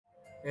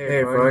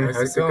Hey everyone,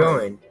 how's it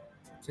going?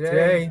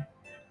 Today,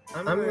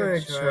 I'm gonna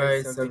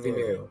try something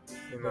new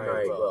in my,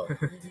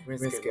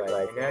 risk it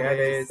life, and that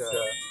is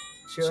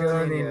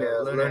chilling in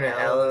the Lunar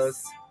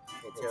Isles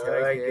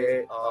until I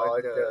get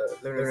all the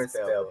lunar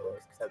spell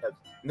books.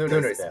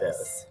 Lunar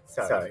spells,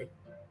 sorry.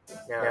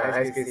 Now,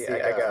 as you can see,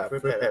 I got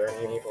fruit pepper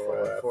with me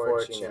for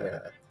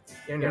fortune,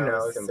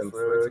 some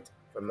fruit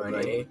for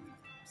money,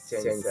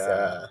 since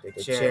the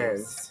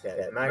chance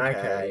that my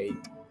kite,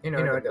 the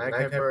my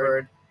kite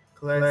bird,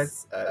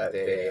 collects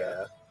they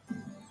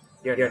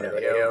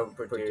don't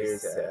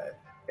produce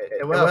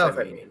the wealth,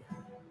 I mean.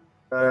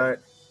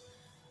 But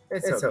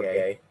it's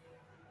okay.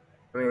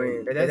 I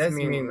mean, that doesn't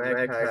mean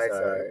magpies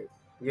are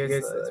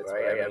useless,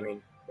 right? I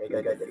mean, they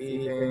got the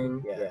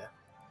thieving, yeah.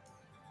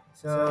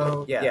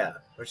 So, yeah,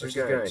 we're just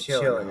gonna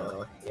chill and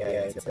all,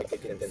 until I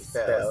get them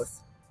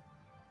spells.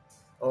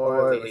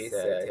 Or at least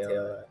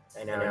till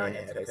an hour and a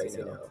half, because,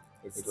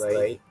 it's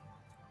late.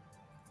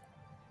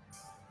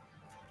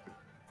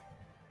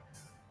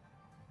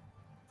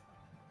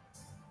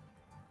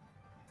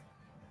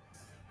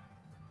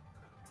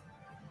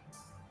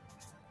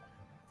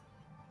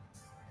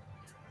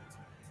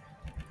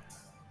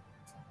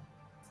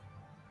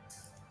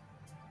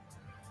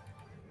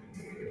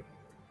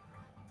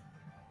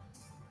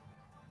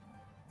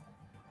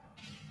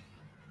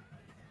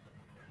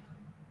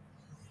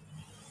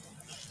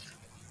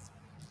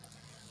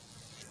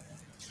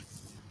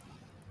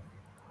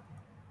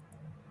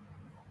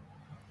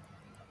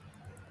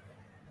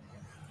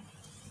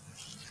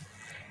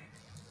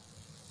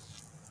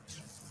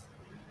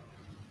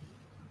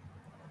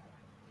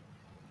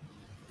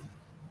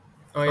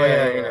 Oh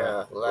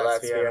yeah,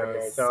 last video I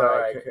made,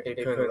 sorry, it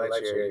couldn't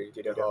let you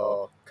do the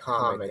whole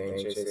comment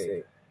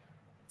thing,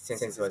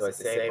 since it was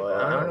disabled.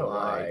 I don't know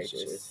why,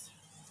 just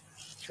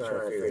trying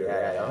to figure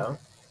that out.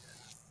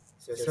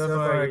 So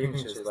far you can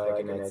just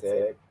like, and that's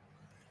it.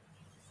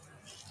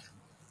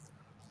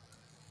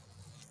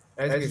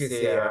 As you can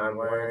see, I'm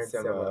wearing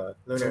some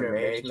lunar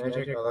mage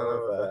magic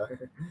along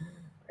with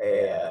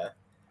a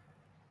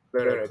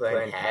lunar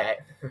clan hat.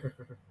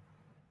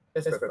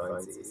 Just for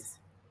funsies.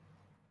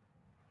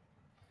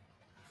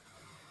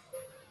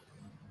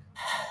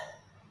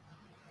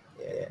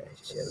 Yeah,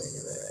 chilling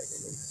and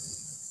relaxing.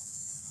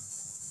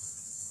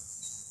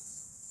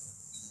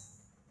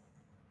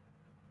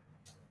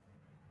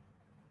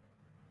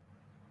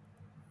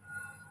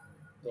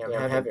 Yeah,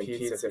 I'm having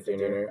pizza for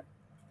dinner.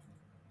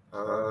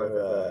 Along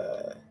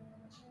with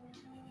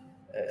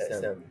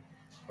some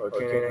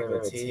organic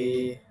lemon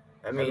tea.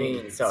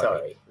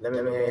 Sorry,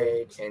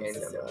 lemonade and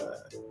some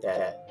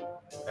that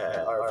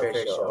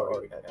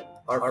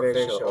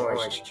artificial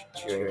orange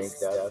drink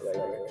stuff.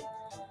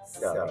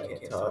 Sorry, I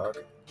can't talk.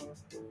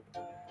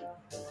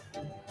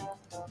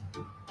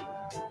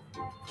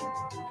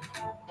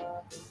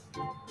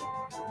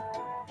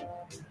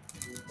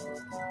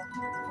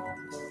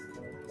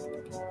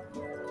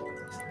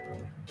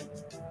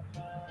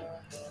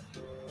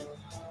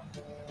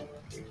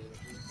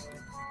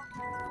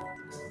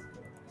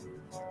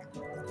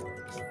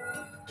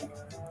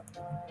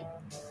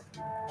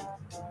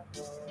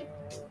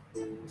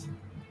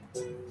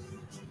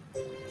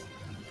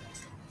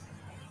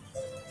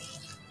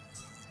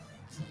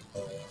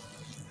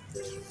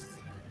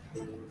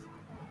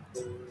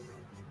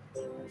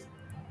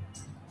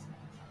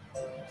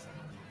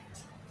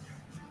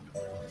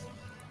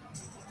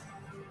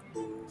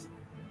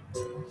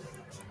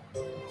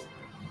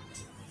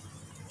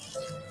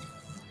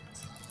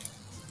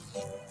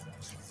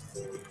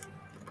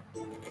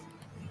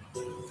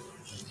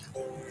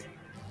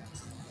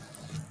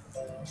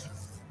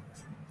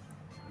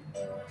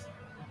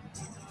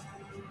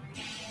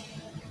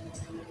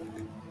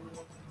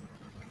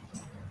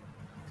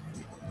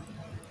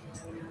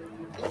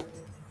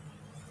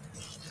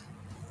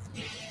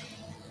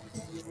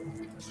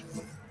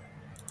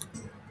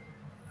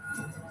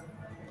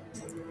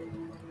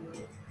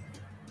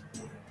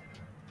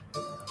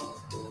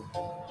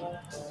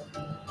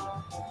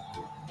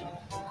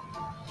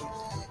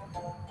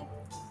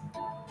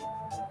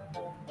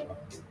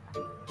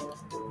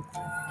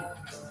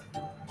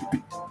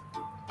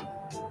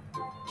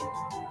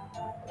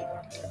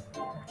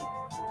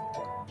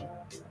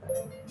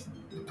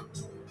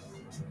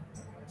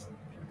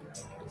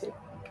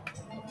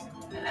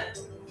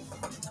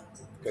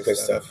 Good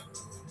stuff.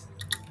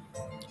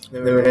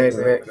 Lemonade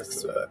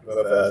mixed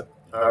with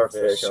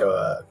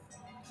artificial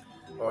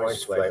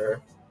orange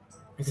flavor.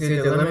 You see,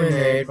 the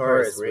lemonade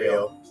part is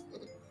real,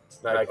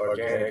 like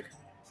organic.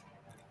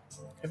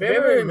 Have you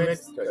ever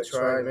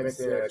tried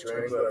mixing a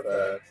drink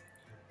with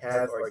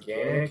half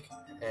organic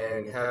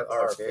and half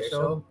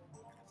artificial?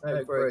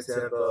 Like, for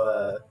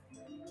example,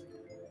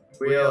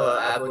 real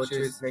apple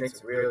juice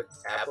mixed with real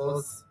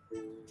apples,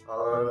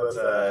 along with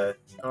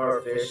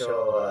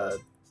artificial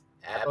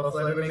apple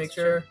flavor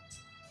mixture,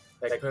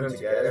 like put them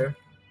together.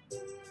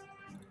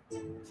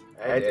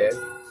 I did.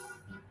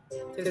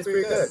 Tastes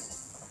pretty good.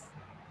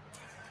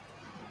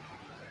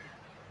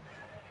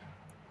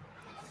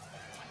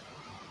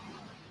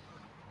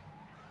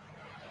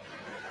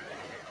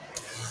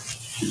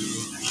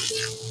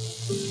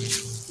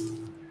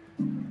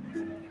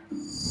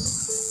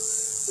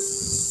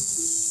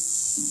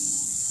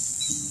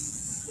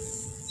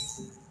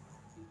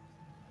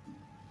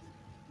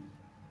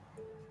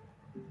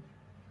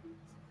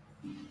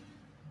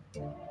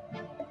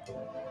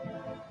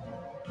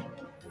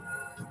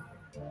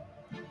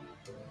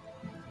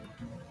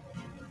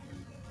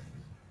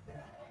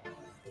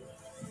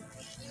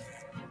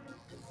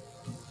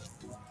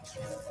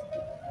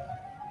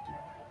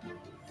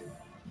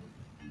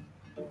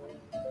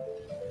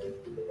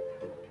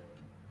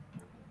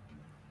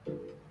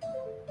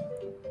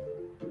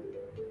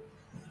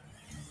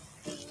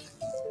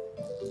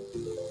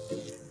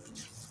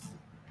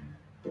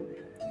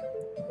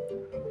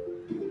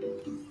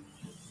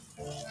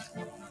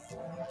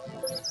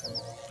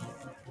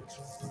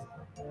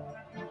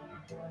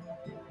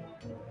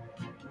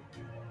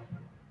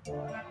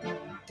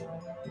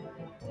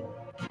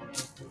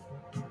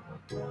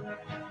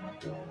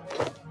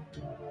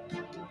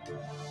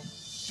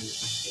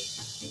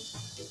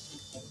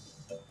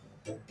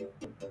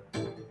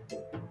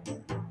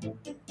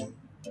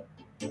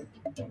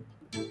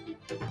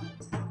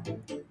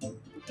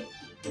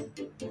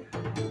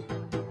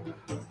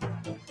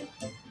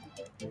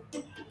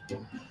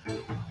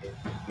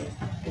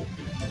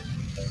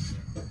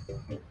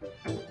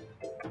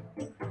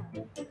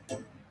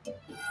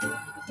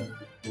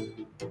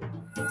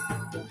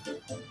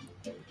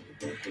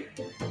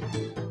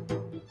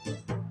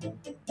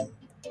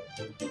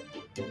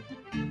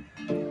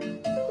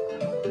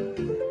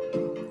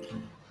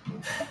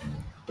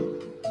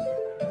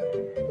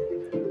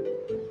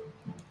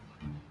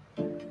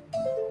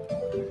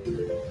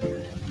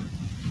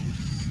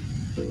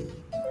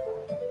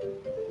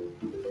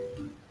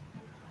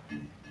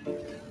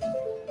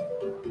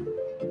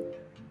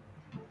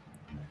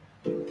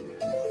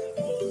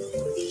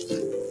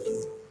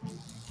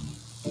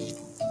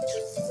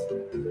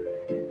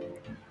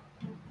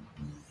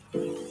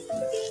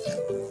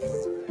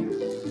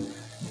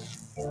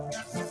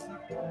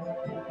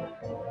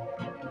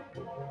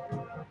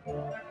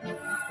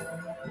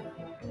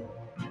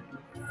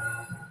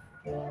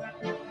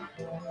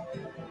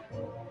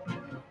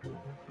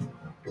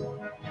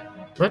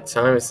 What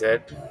time is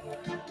it?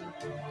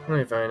 Let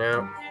me find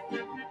out.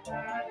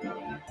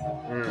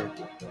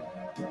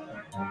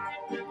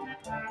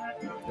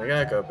 I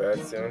gotta go to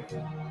bed soon.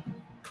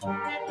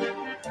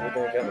 I'm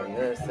gonna get my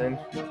medicine.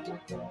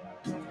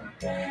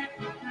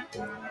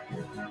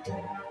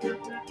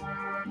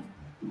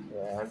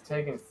 Yeah, I'm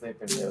taking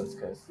sleeping pills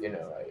because, I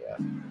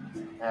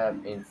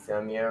have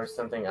insomnia or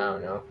something. I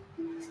don't know.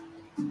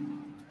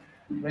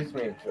 Makes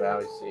me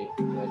drowsy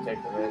when I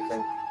take the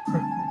medicine.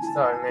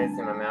 Sorry, medicine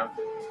in my mouth.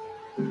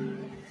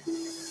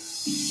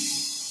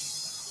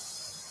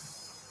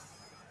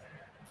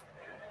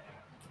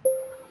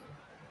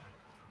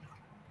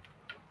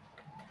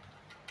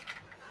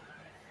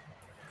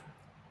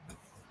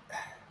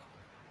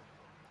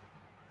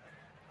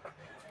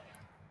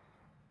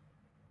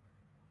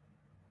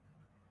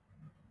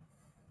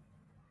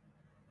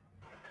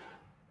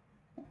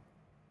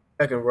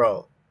 I can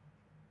roll.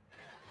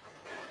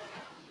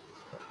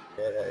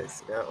 Yeah, that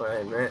is not what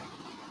I meant.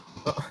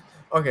 Oh,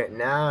 okay,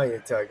 now you're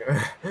talking.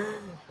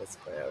 That's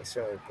funny. I was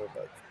trying to put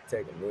like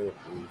take a move.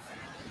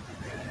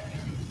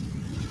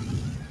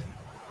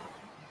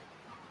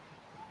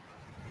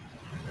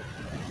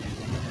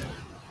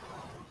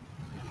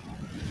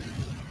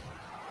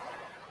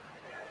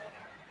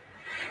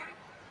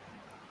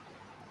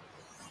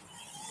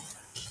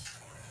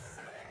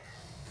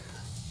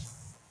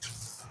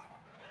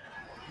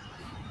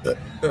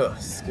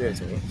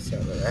 Excuse me.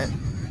 Sorry about that.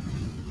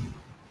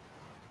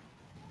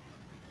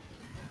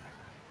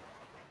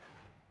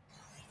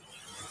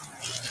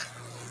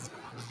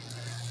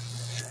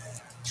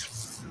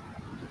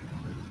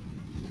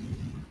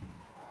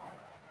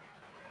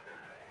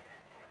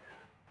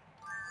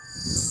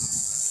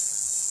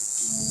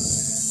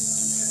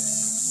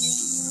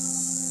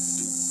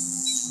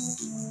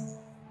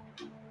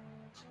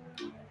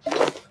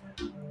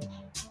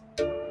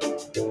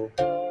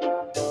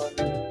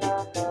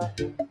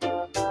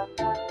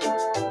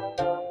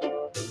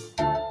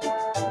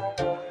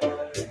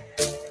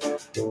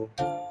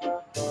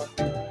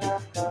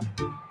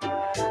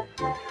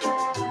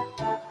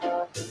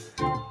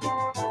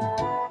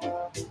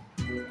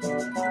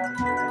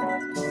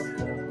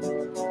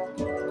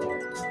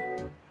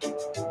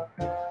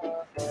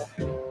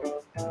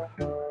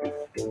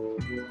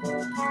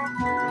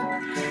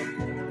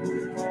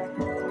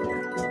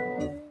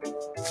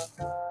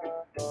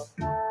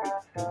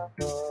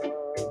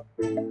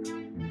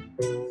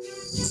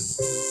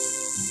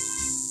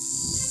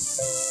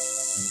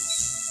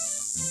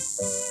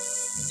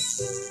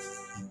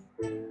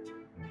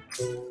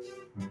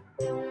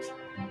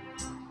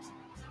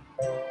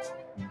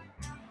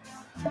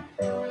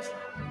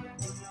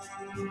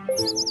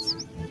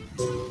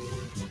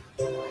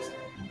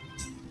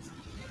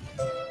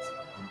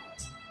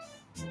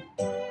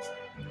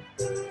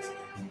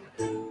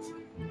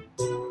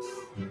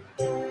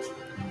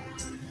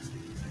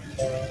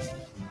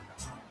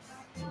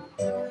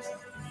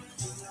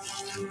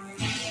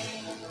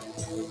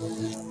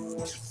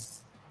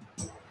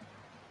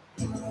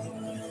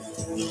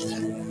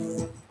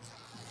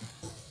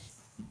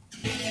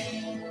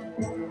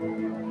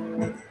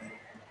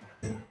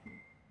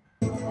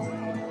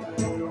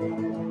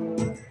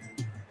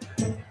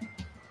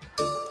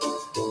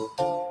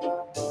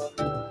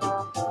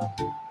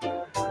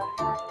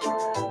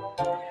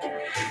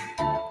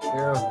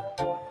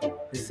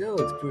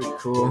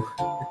 cool. I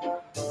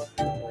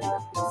like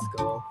that big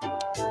skull.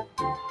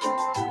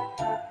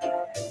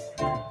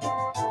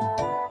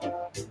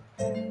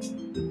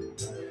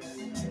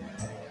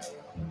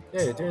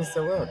 Yeah, you're doing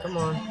so well. Come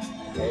on.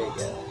 There you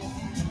go.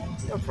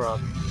 No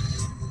problem.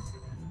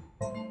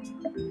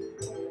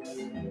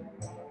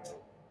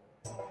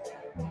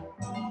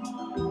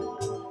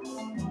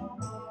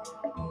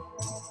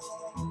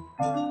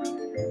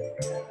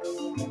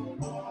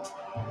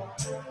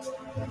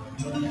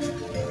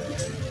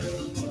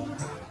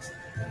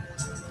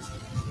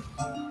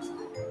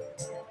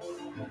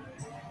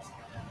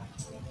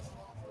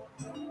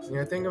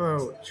 Yeah, I think I'm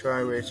gonna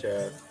try reach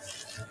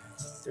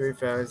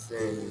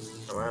 3,000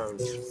 around.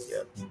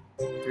 Yep.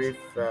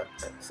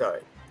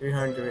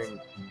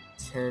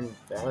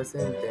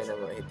 310,000. Then I'm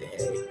gonna hit the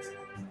hay.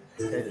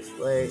 Because it's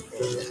late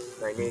and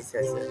my niece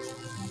has a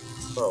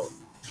well.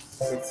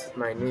 It's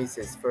my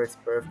niece's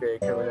first birthday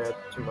coming up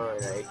tomorrow,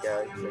 and I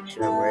gotta make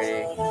sure I'm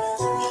ready.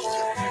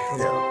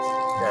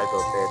 Gotta go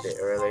to bed a bit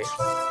early.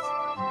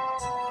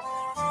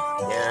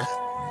 Yeah,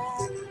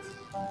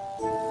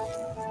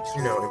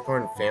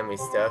 important family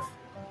stuff.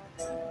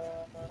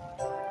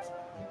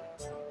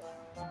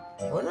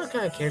 I wonder what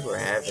kind of kid we're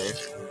having.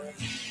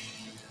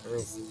 I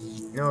mean,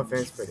 no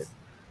offense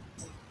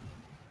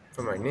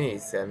for my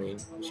niece. I mean,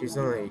 she's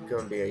only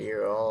gonna be a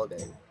year old,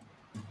 and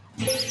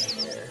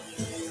yeah.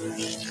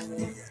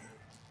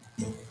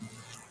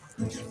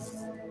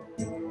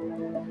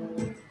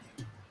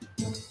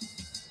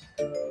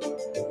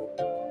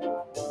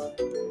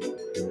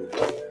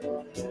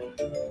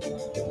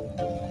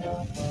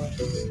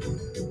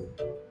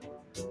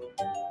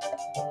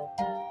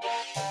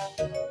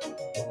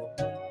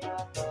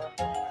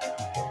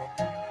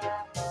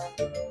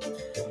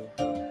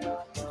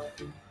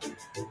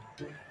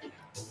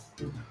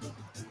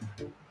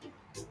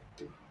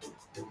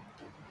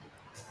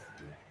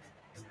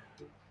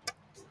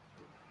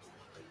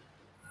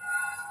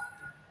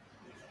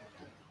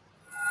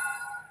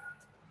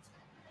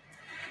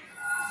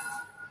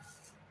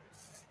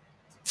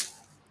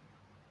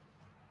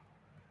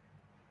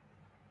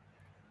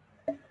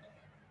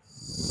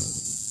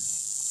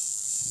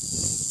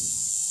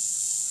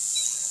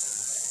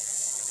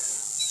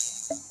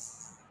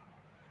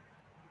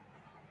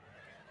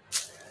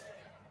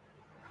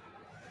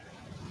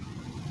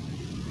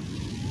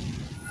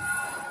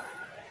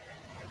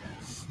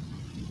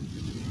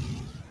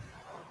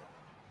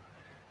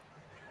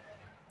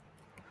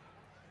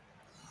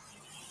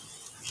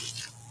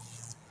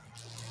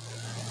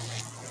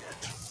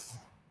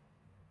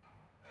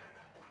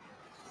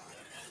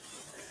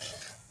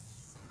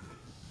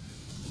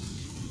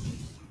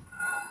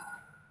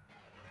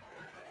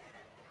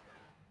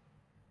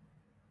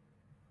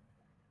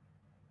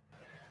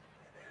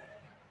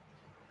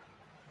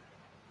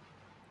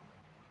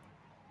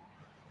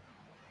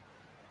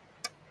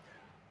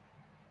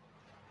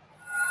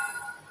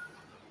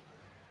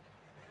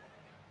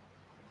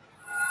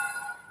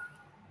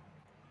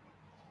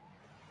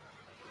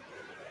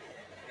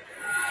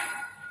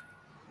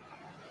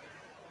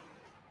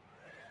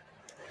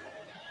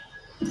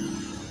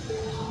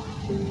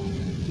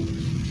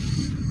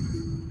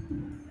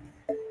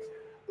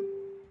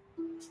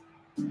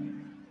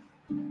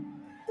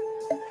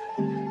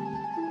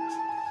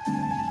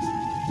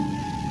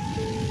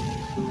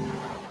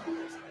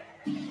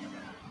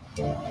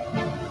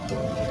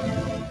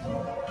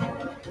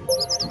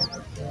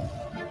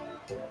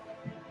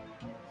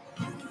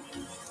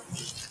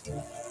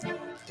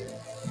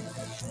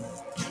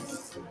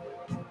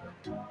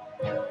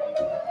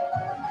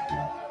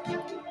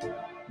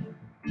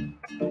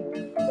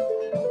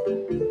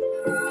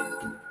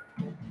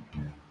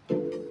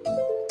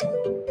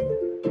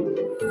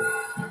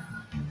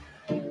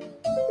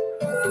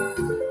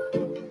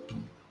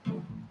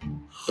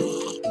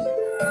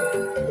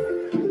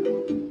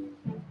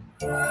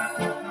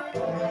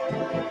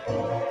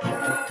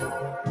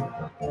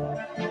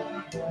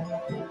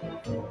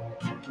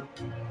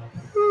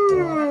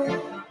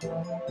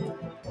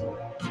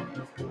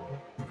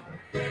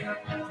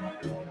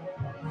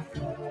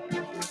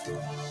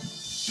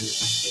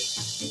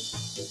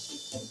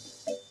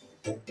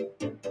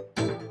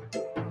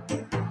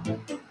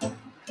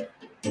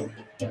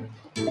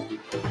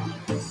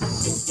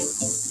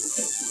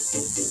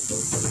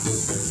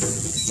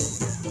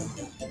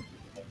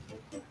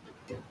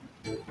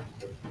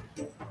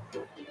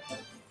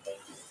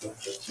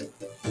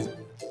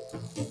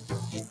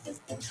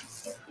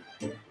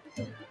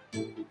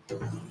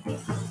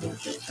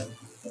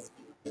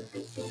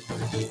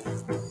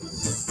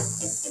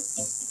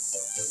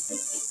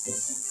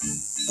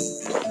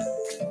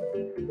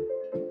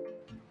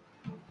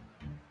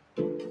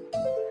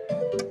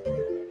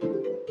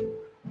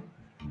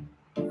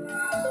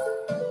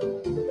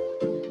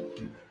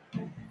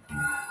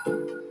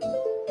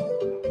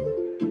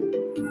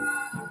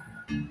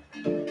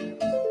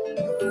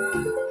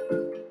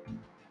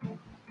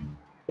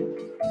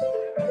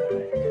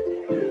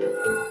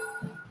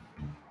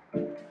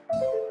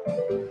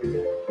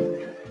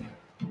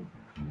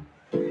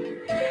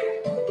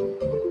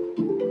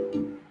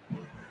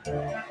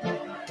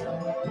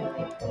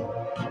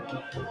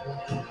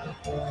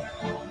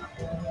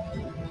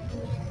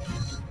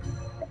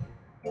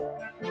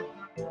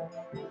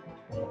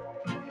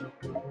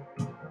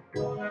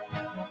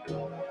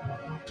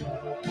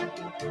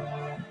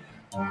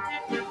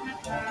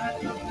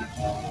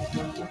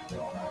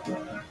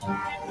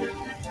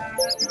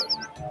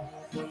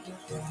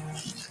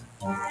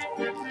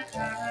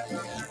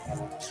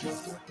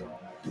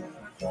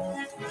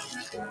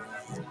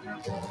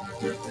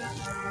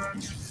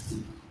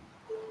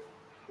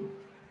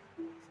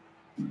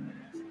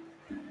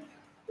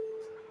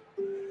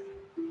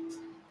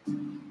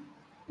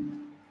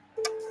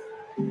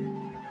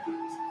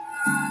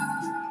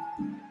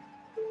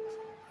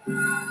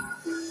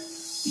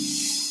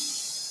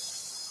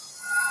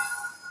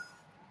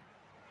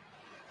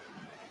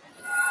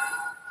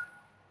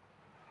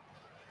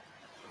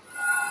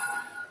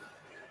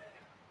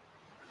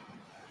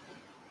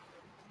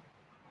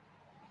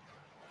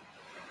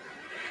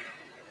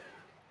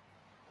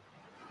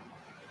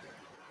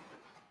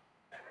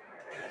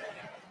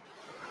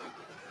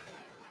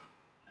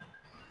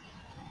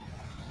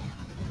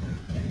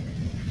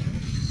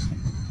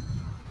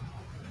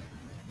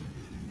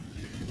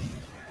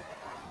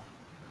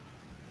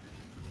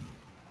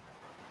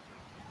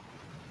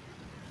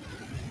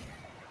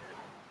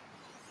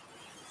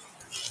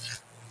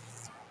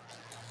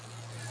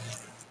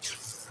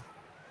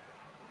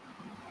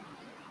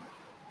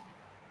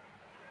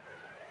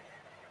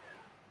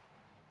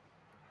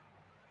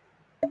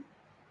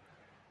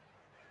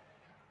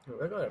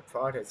 Look at all the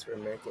products we're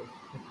making.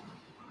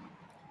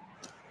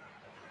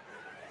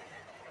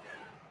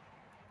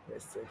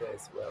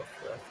 There's wealth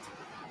left.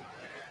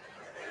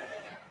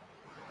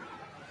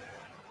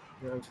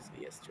 No, just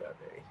be a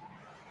strawberry.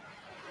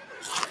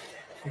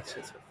 It's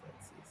just for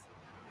fancies.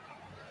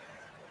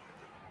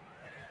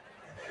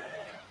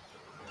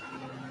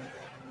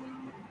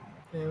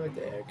 Yeah, what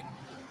the heck?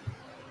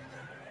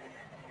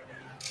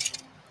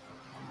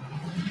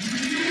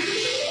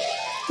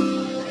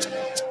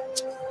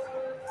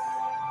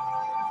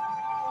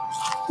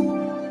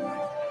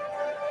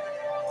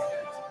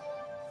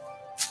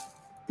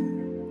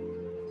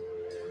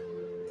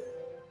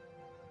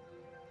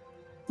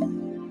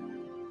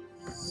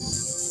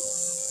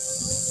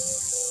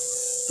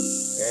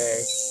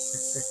 Hey.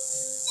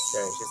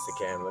 Sorry, it's just the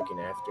cat I'm looking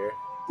after.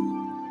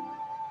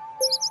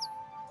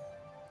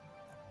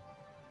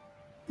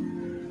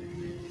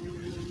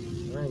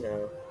 I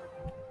know.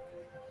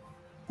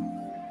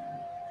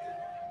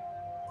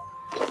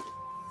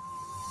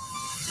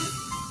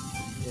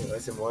 Yeah,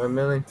 was it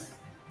watermelon?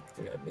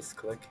 I got a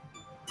misclick.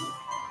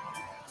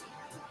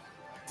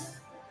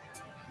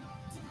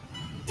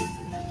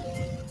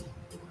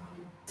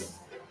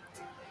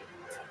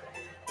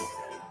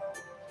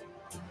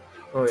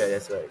 Oh yeah,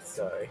 that's right.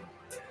 Sorry.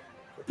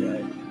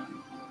 Forgot.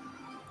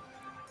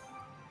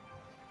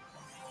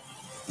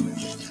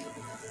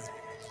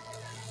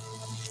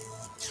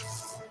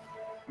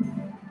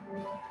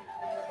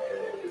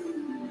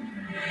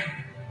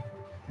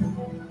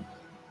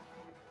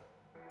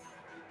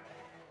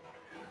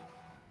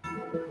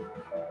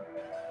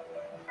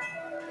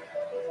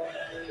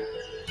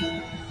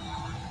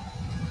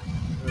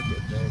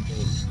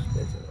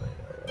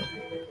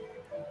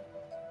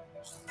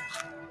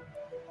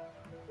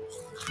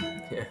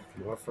 Yeah,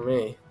 more for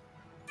me.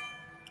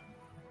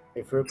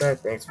 Hey, Fruit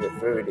Bat, thanks for the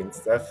food and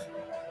stuff.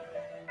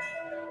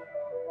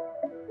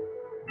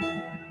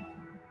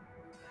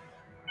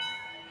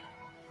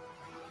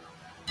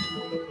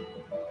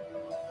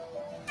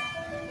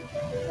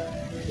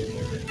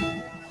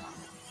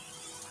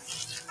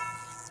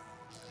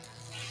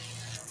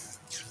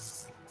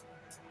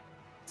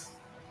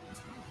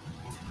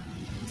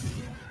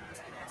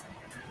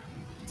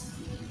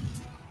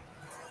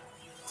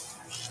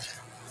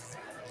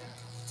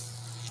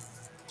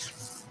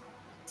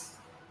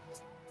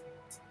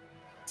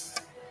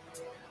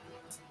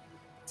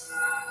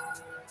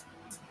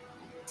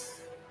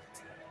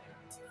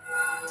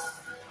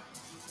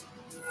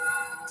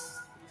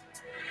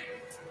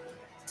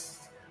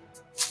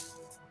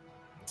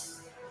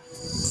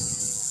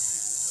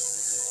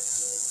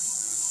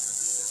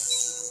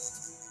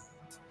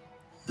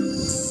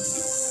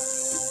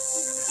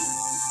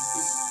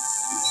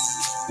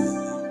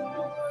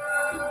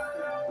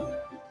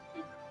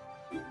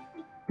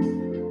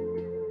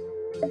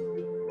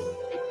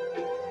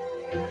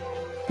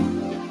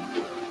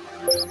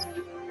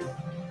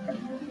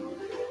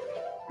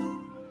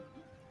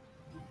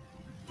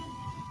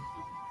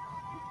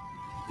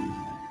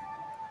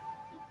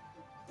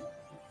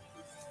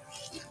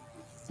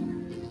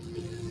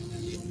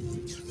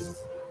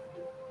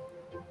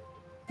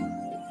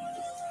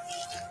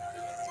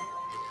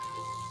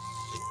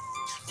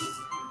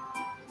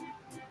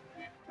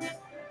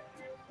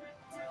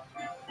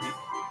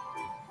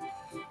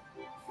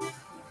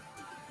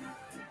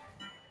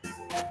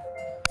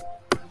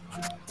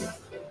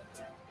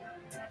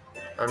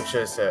 I'm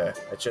just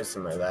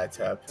adjusting my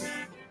laptop.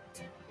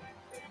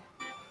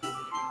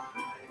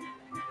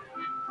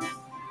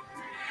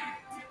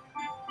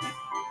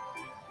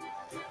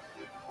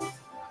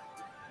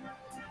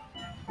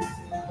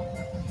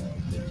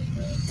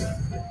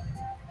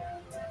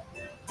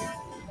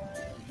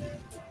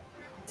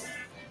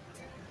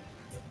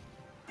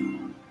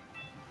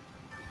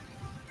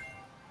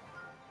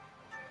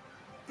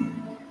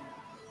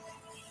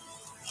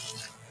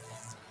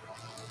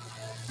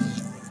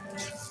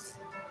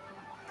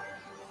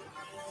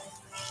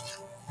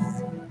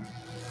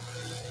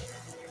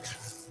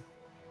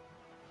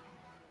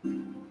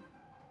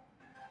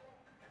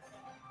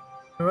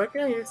 Why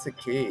can't I use the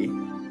key?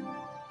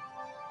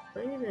 I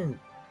even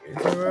use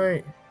it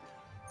right?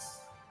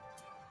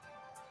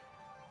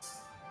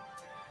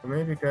 Or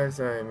maybe because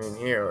I'm in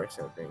here or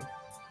something.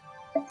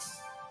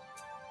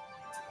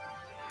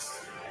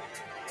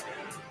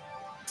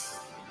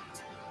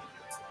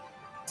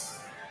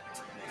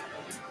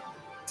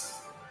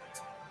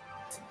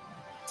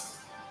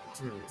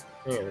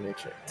 Hang on, let me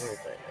check. Let me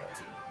find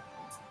out.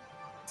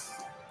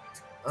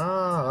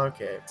 Oh,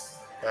 okay.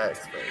 That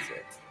explains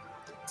it.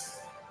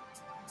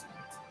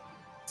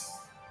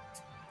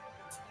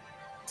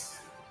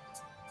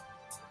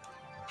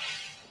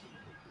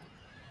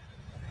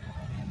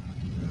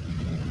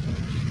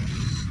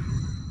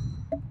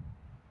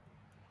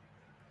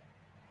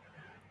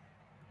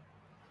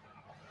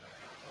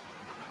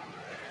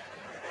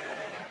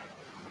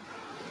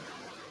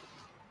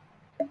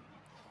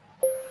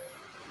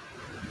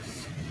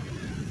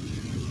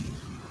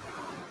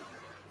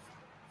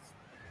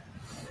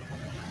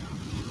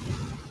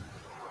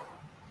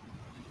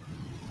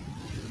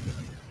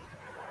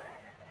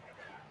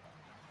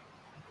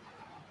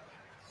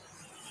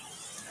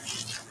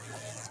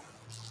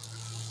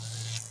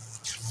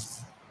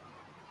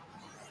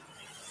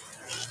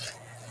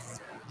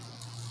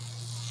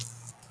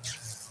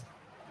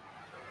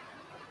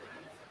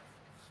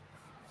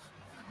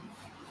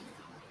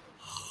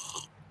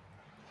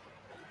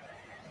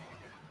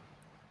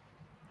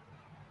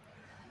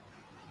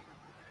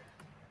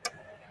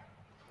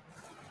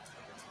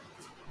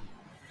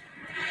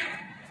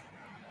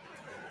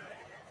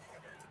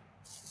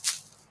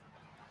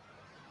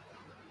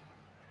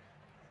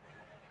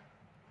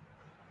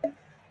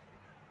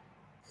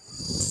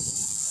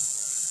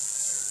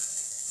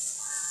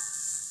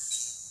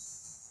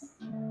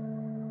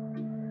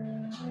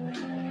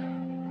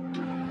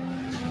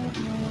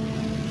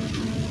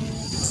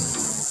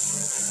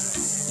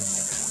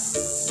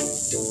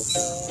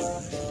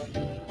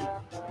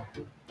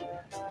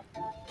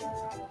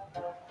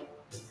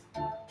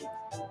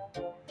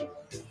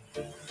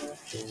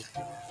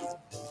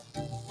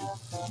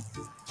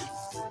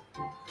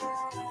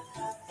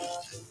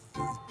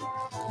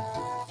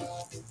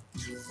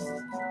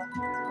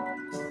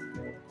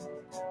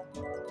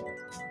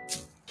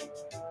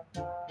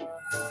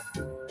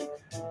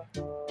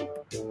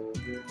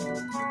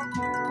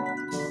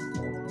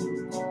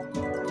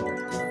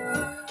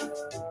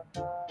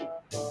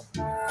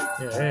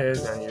 Yeah, it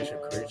is an unusual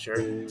creature.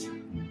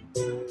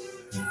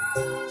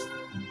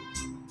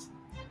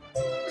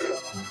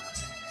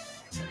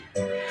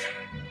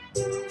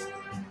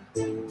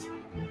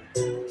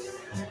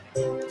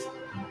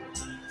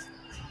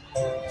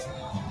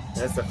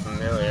 That's a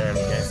familiar, I'm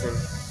guessing.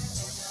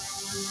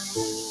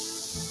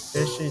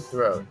 Fishy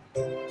throat.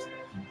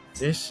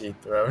 Fishy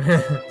throat.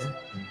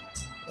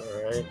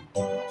 Alright.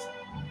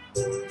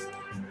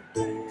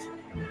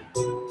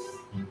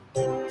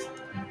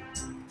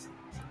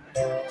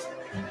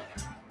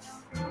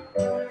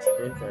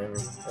 Anytime.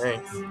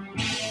 Thanks.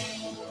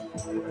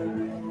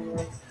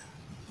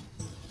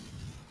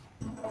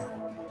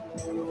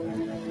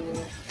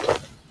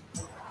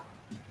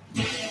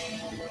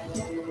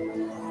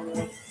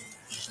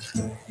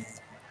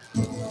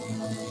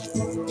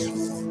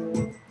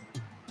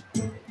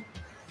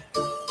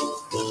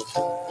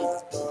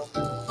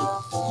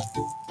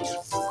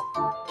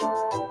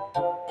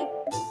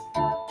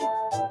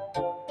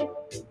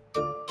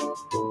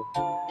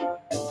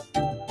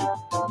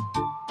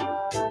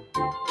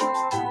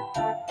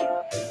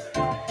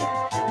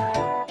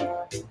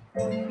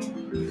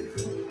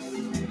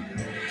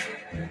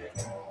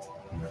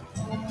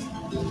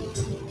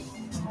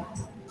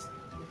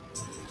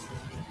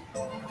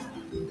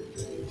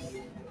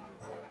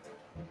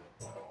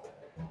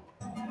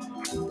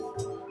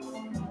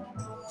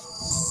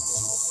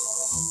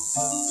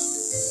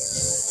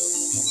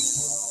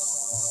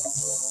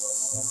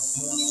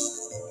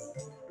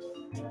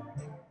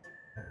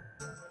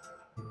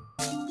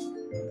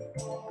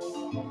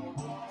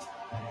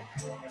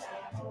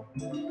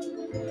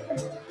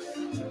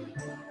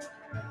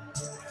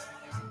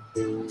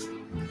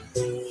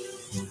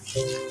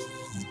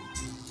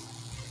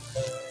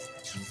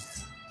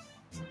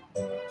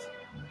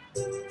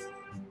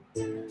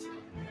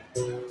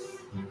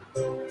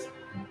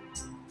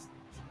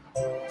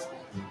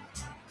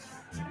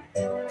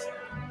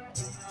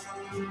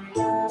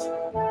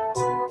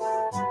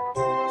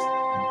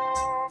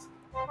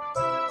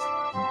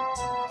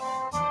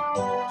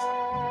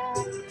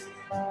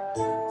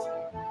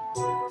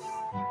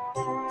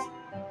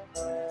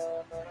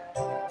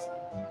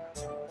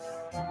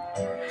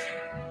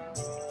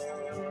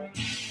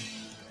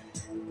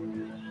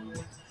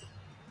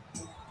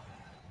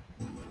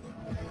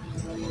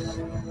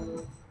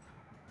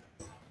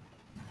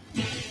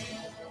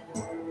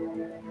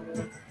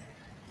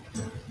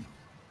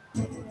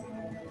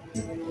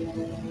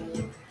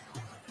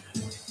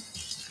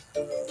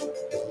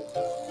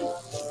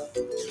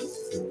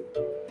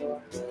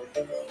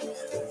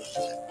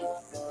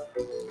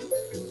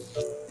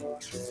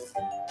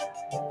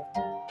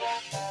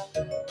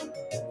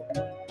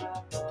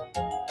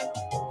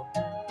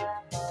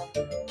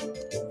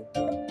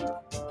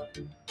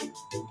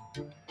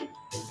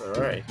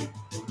 Alright.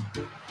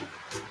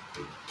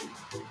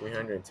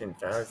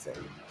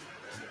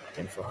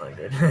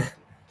 310,400.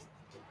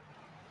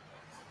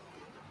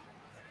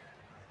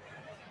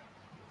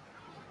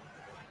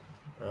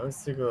 I'll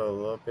still go a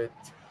little bit,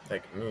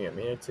 like maybe a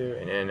minute or two,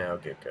 and then I'll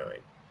get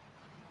going.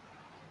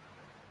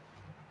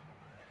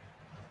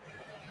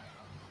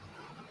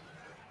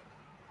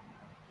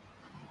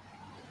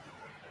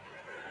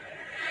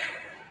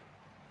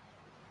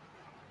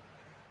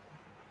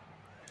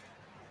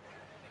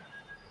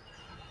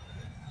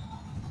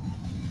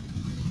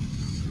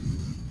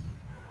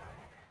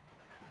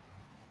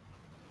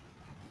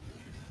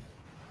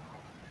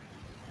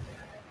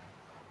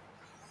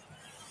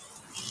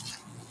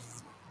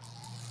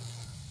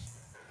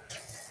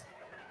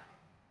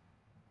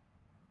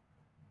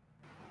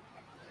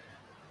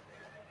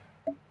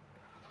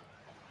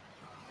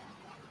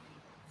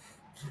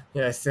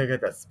 Yeah, I still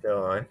got that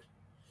spill on.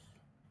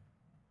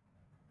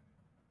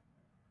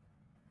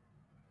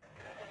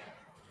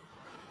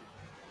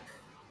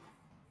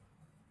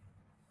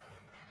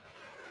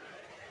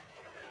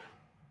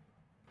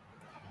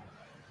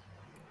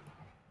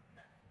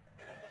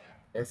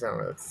 That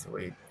sound looks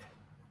sweet.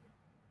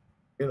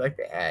 I like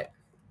the hat.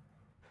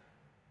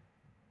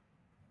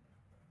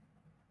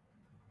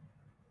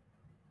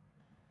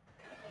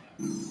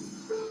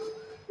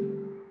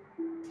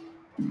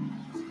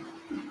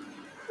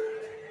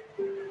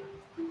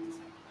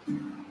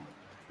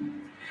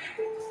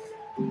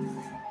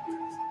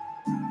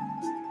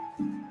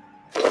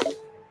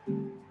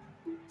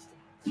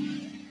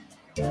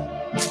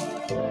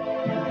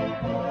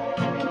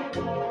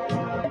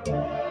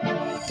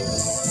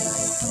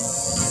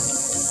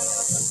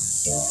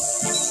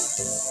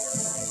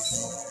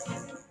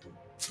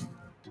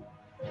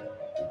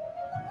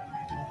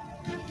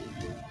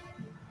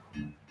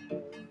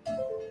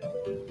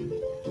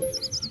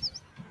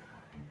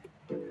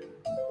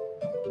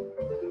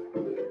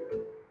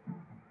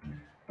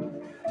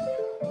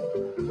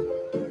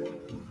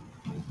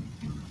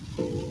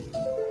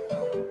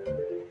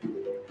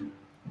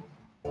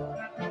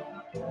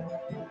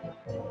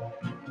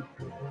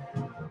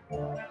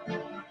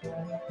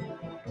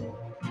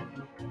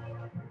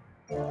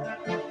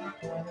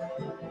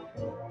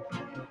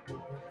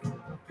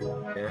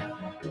 Yeah.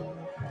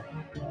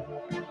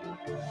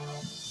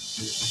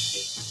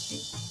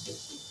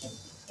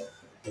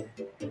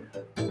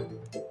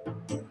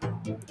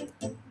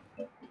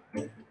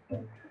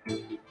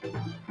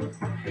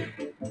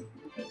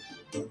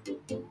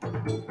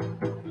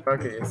 I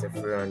could use the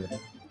fruit on the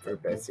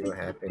fruit bed, see what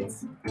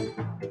happens. Oh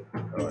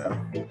well.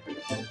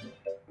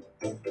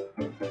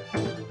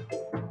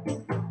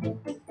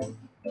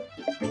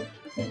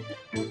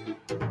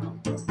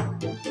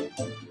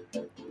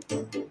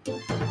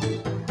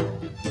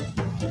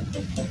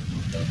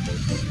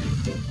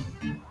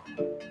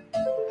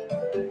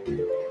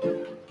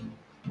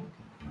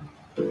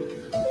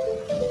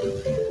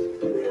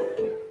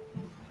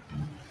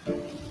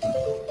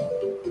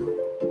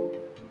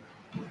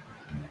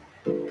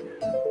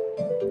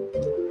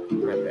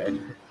 Not bad.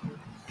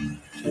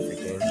 Check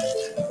again.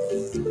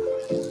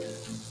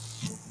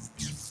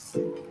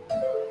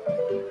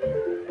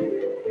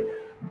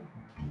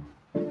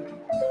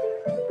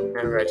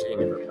 Never actually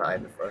never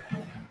applied before.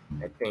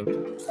 I think.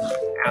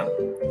 Ow.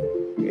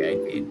 Yeah, I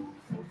did.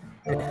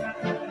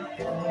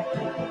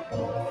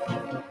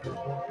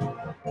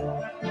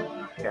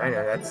 Yeah, I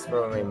know that's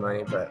throwing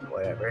money, but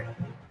whatever.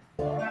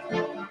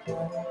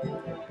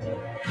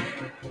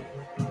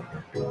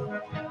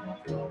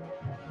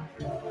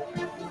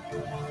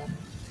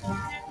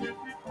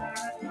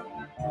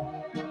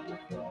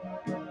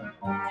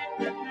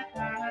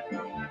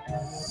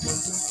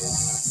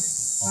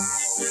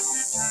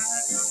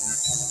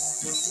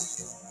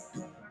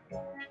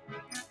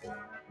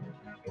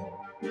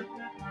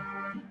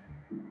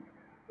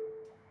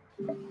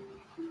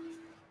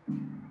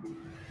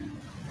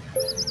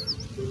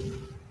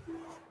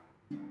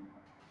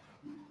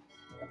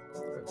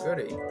 Oh,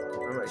 goody.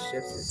 One of my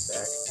ships is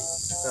back.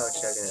 So I'll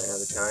check it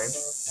another time.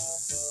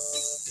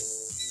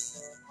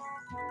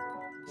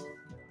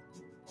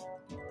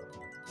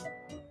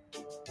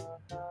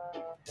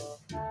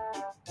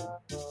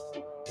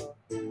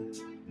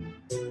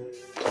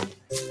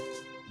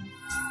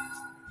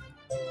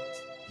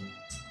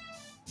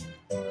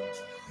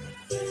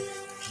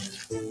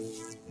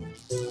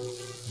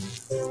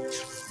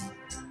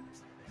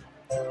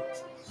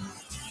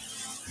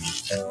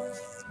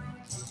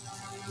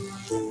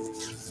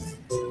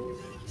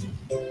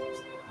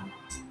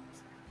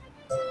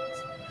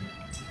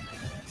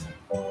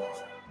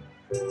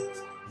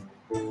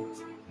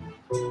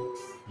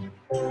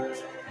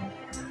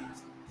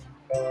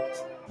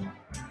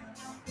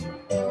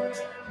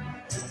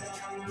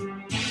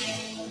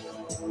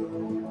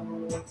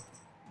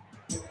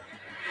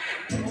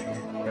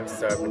 I'm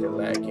sorry for the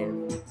lag here.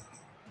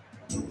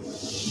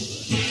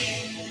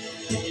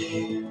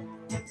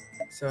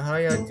 So how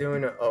y'all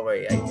doing? Oh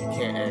wait, you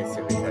can't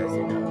answer because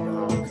you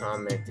know the whole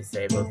comment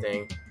disable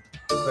thing.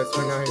 Plus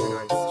we're not even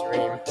on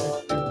stream.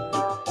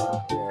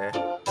 Yeah.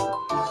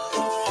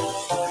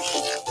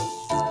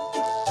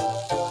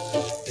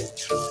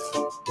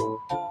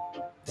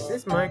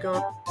 the mic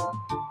on?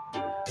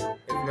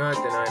 If not,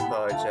 then I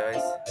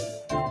apologize.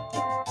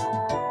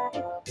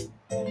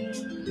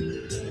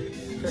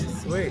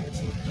 Sweet.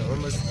 I'm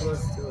almost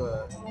close to,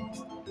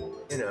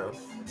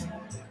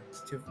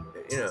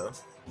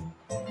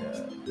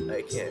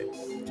 I can't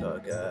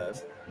talk,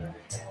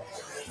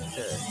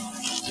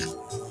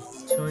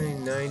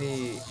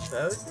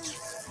 290,000?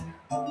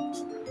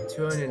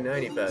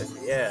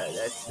 290,000, yeah,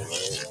 that's the one.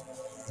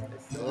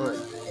 That's the one.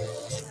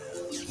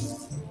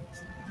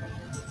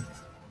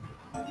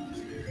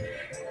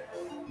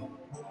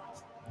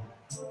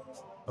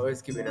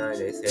 Always keep an eye on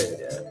this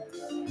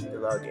the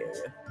log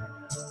area.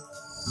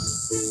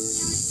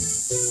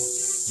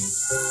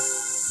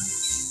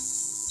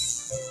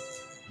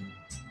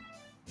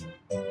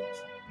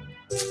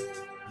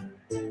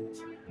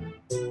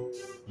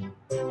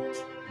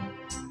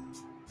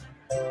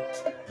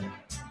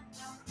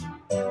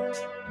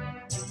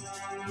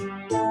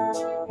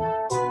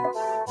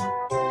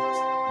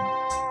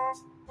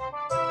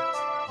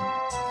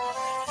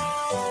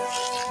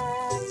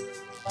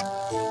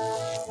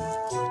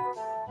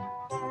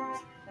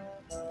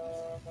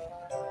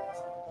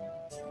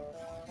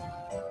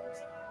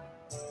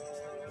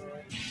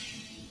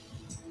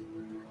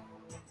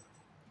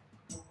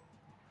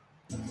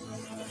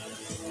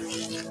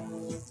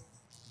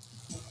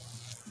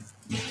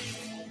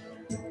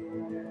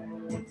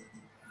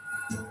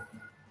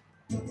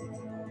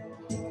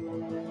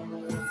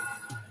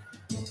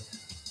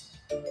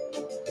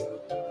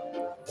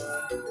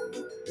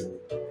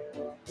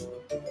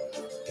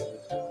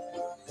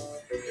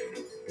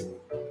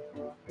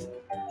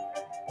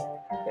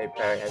 Hey,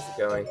 Barry, how's it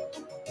going?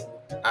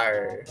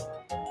 Arr.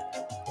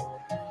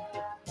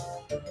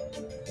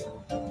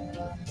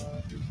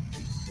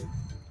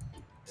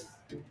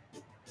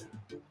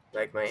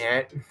 Like my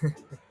hat?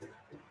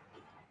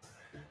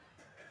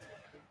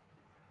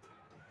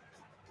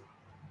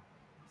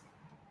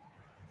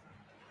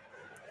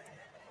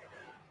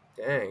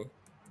 Dang.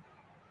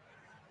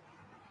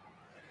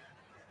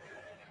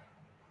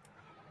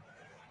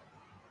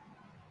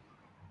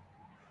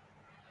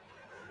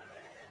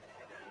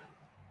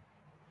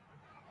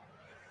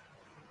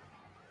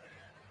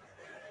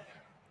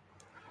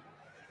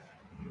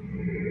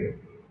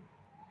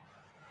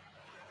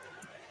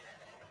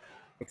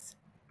 Thanks.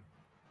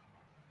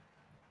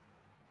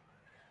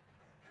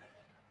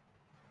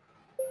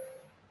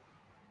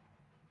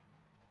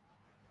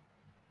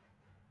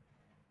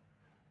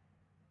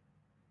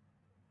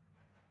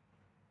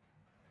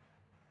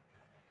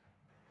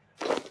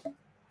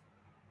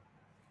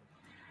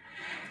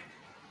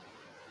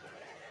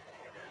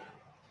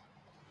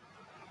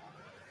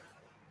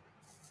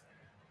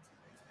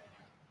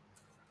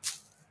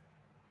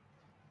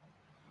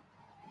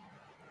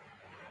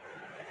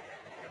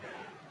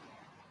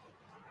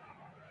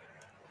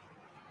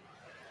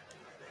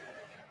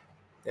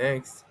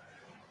 Thanks.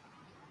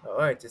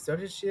 Alright,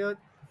 disruption shield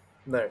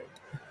learned.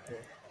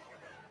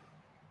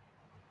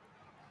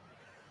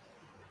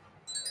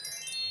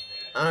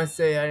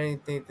 Honestly, I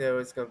didn't think there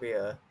was gonna be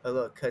a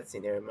little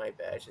cutscene there in my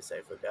badge, just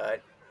I forgot.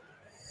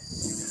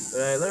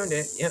 But I learned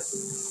it, yep.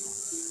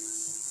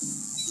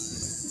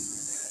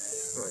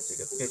 I'm gonna take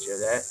a picture of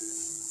that.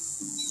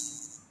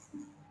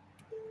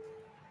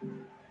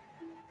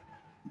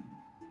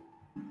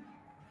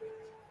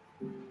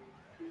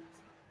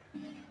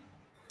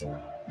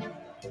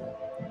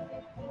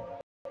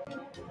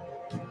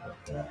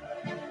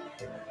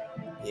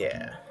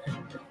 Yeah.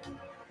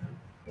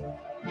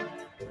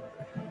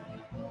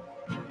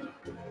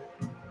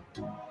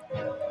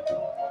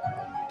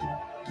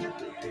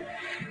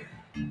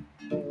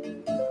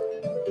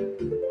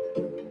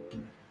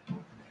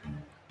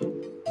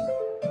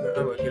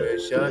 I'm gonna give it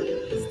a shot.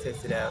 Let's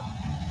test it out.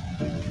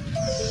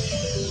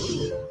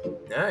 Ooh,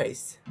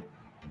 nice.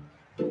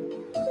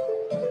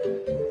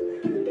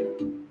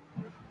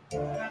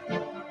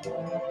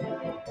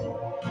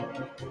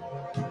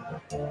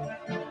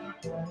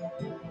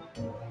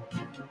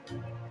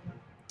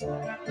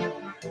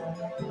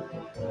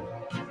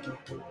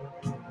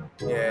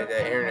 Yeah,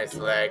 the internet's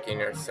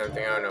lagging or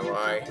something, I don't know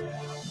why.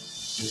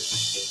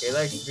 It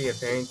likes to be a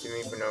pain to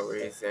me for no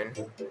reason.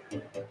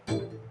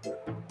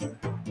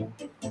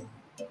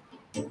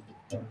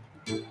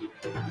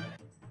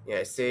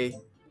 Yeah, see?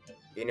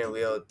 Being a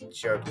real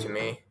jerk to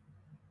me.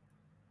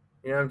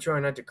 You know, I'm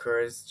trying not to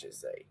curse,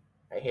 just like,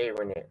 I hate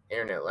when the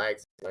internet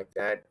lags like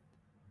that.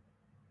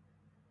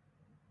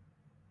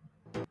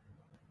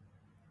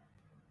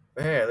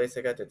 But hey, at least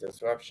I got the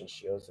disruption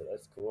shield, so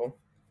that's cool.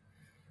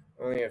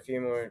 Only a few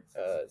more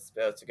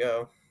spells to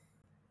go.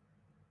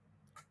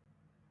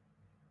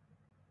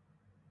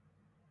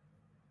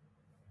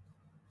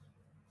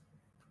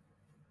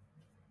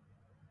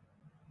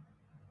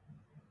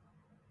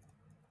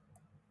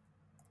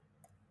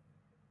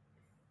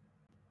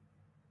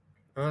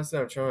 Honestly,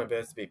 I'm trying my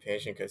best to be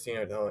patient because, you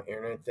know, the whole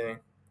internet thing.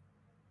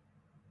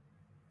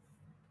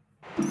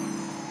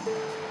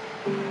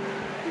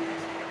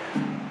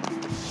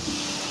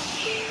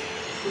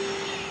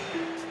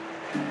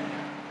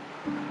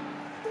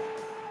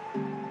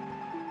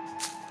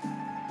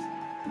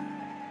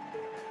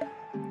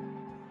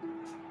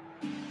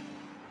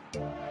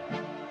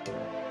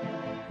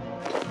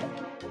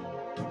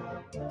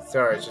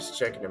 Sorry, just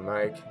checking the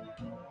mic.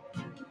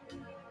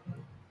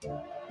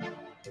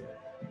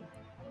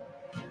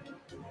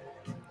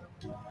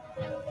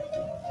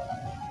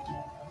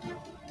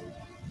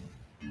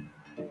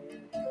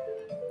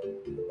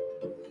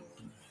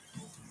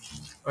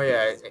 Oh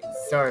yeah,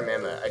 sorry,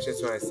 Mama. I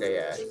just want to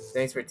say,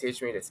 thanks for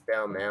teaching me to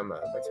spell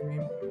Mama. What's her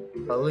name?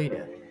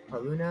 Paulina.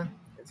 Paulina?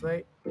 That's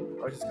right.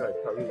 I'll just call it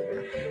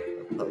Paulina.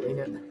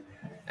 Paulina.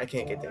 I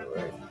can't get the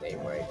name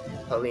right.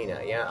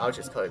 Paulina. Yeah, I'll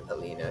just call it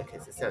Paulina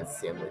because it sounds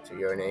similar to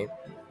your name.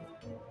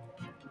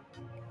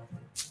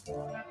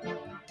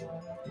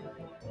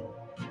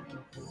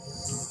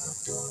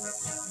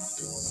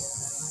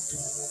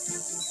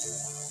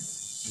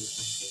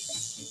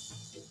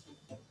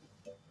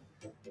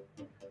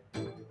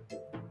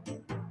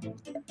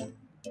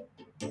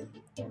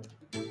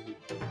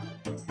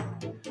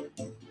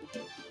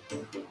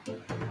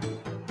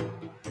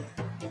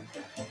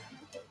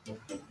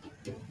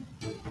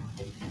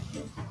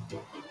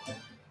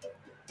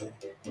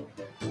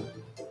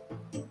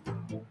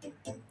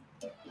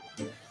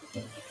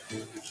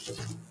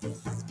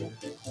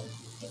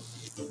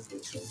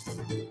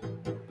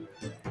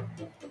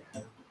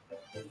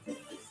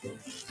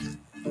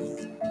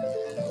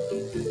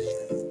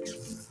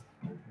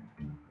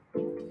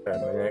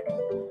 My neck.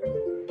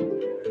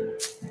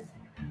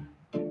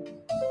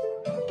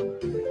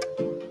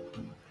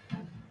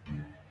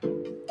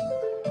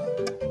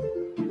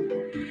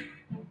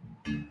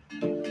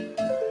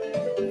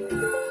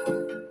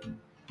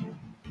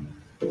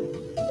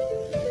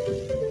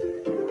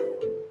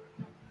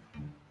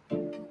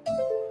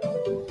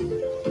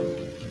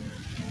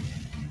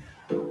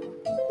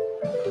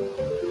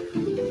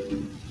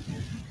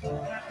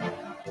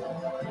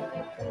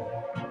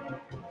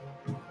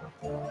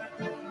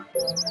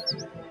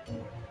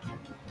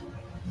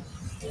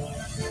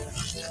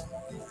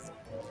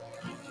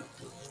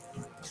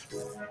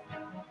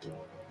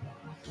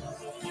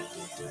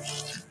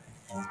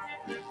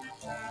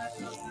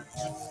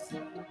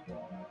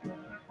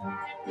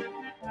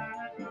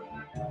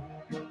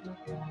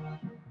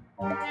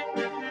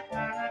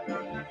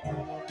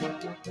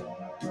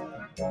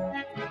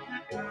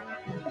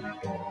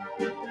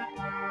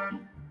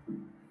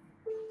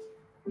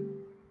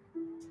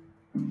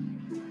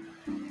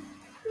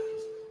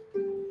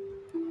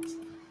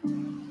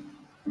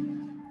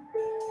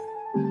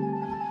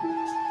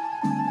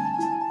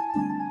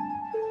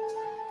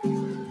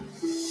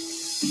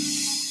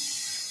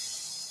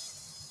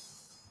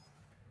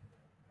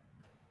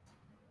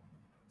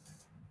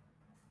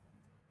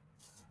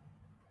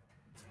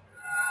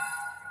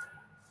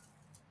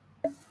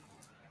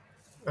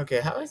 Okay,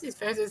 how is these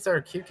fences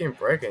are keeping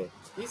breaking?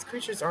 These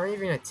creatures aren't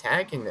even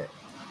attacking it.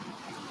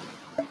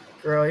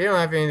 Girl, you don't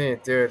have anything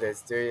to do with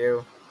this, do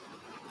you?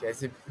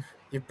 Guess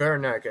you better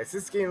not, guys.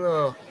 It's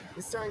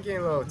starting getting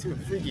a little too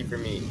freaky for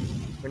me.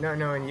 For not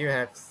knowing you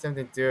have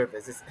something to do with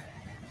this.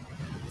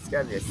 It's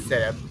gotta be a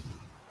setup.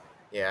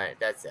 Yeah,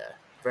 that's a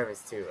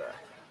premise to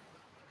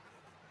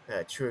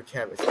True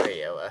Campus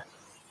Radio.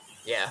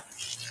 Yeah,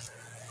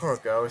 poor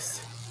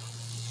ghost.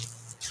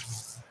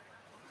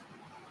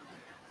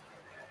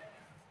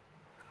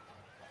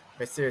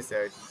 But seriously,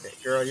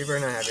 girl, you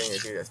better not have anything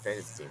to do with those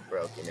fences being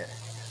broken.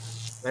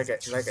 Like I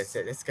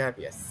said, it's gotta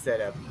be a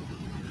setup.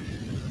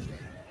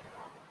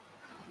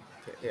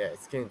 Yeah,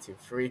 it's getting too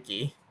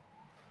freaky.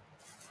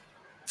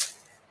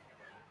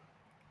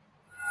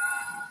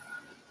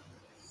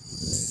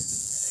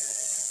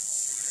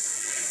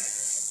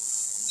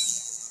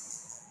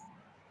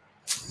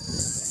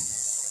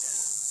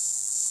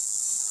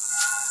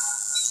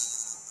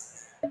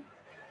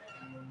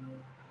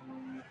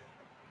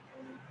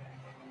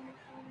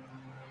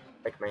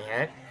 Like my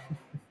hat.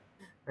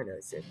 I know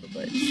it's simple,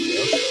 but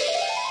still.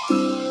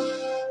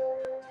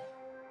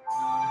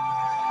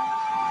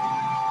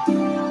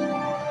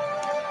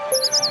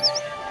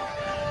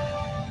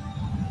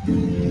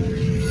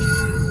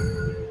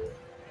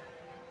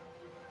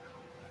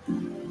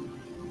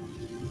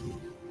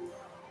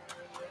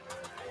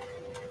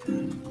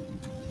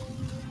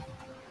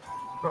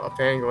 Oh, a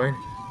penguin.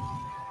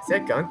 Is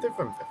that Gunther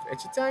from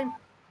Adventure Time?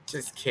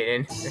 Just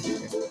kidding.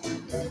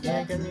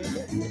 Yeah, got me a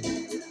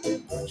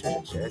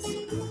treasure chest.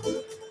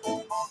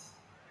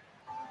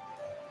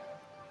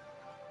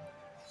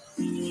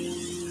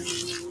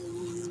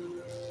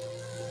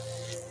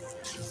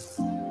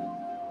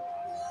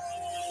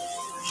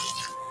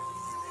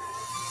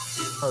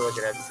 I'll look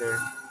it up soon.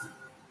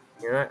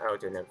 You know what? I'll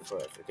do that before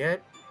I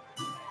forget.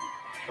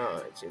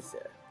 Oh, it's just,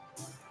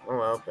 oh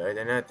well, better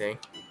than nothing.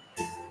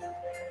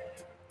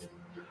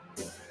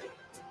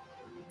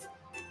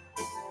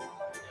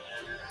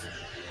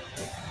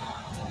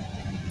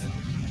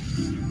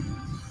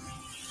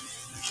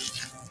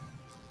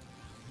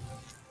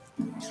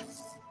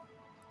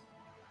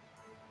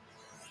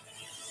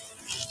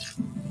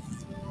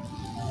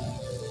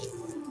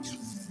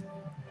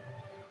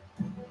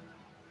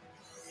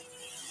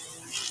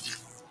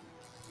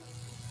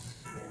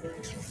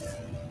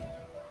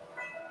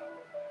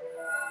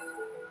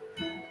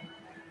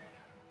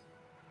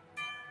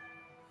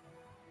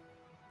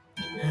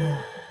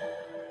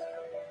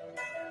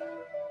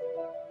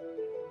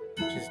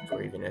 just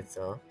breathing, that's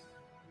all.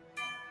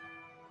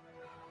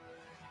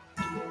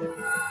 I'm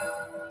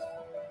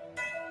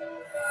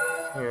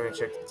gonna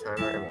check the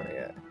timer on my,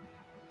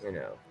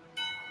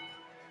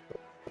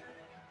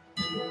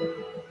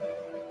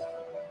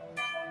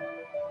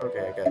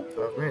 Okay, I got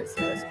 12 minutes,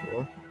 so that's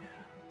cool.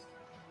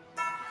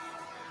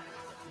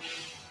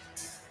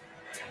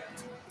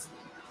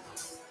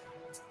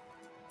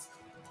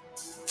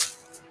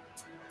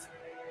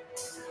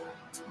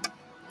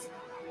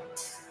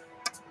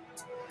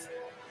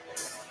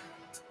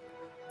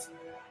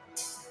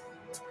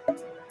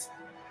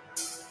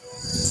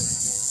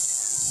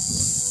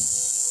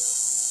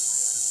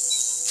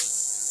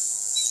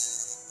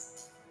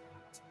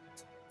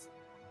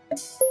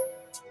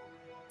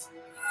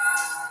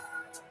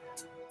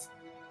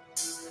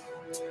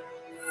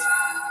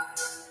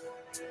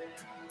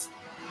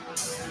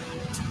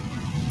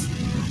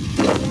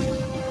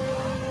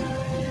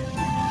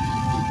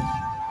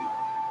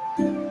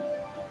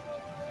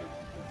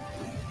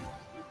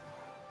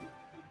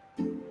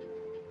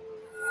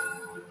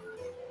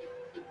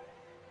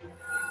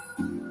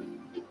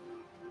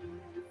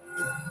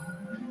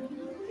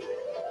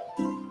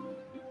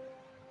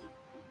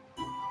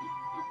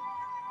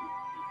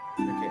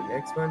 Okay,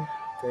 next one,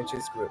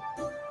 French's group.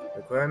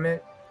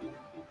 Requirement,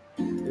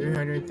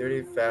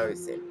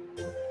 330,000.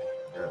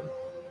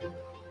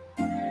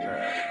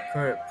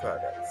 Current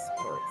products,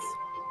 points.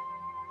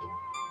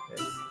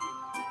 Yes.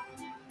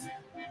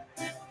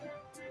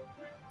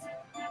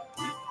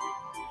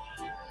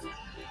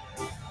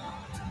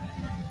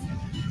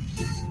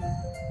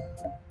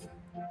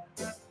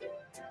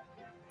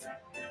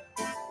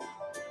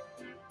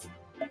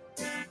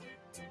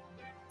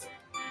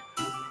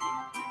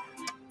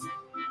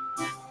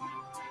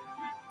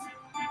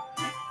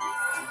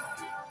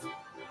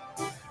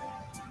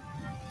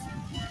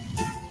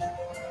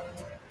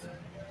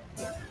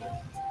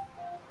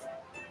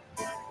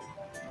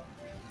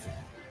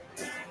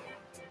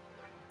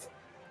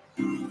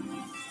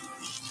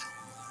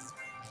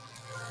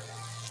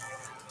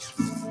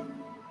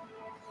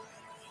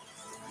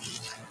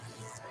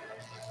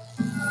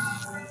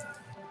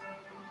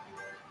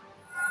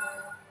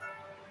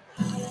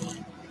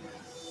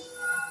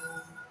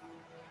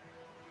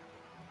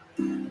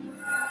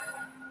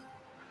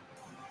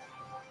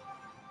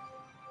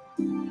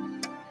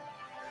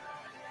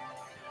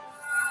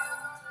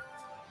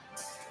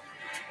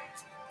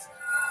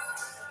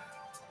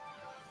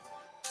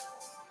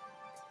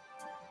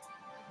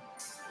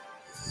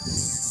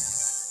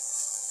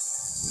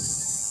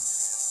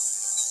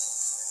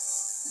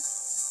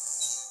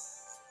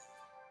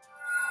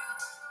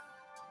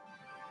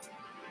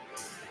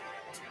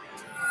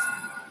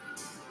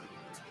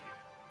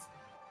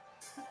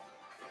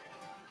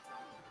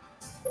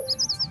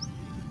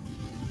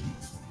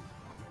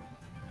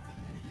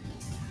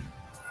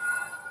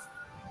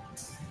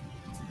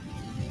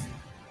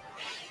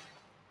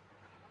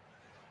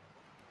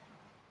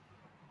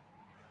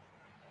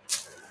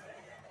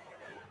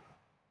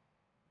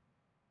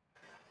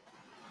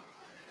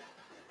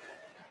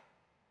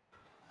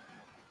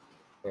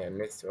 Yeah,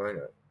 mixed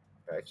one.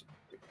 So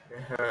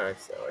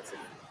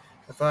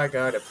I thought I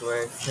got a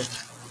plant,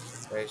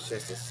 but it's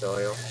just the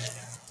soil.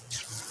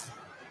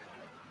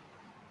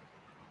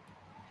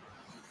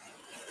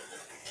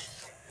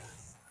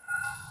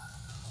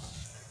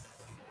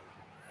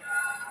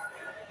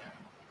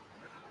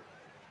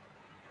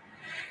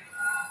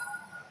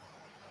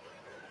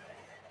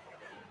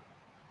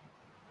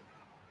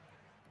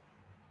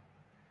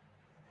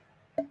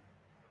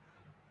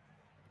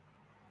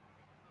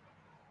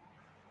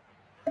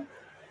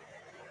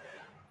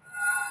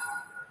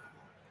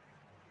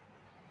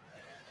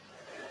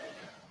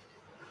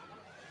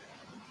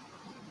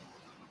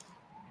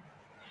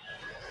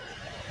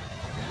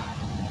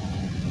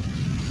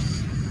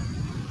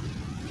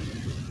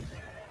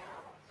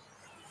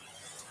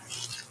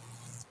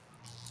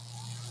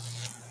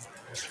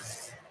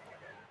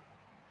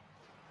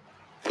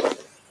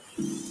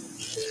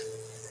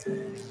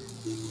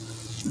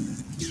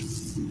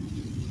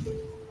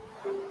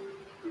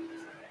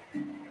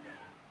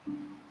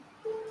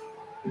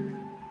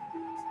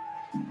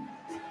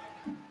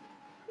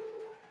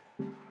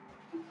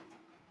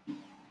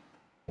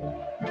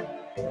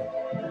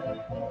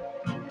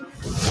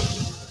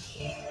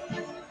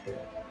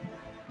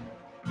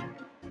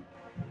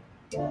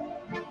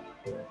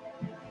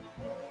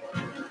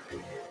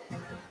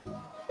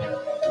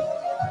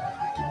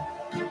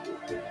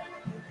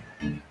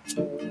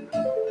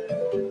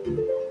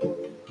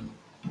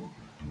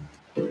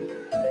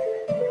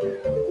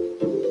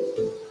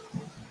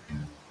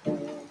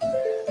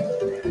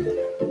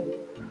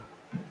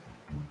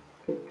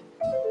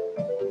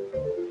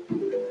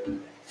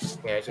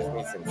 Yeah, I just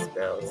need some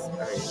spells.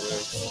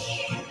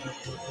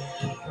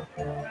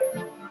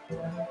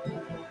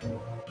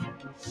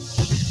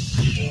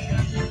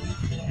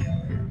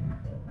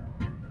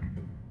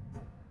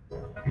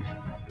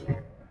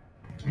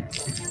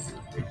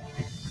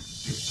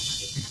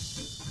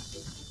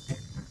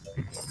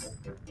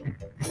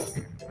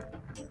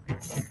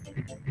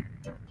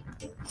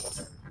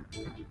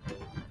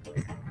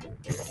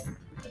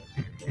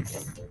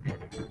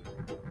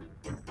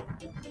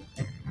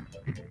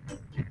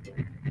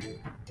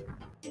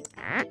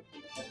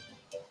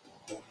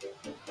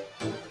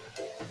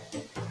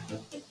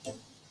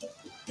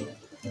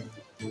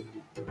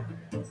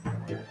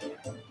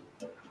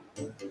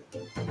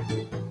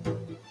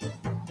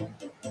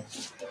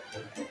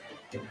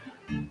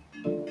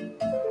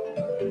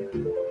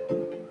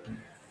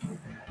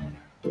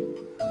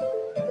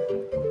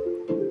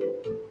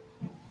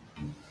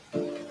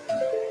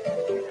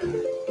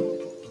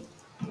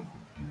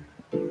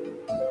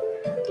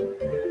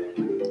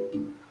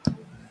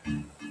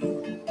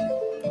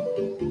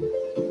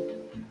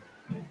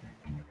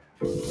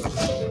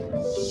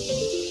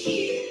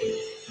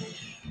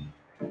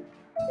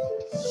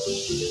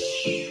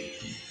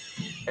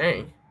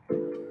 Dang,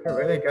 I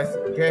really got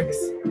some kicks.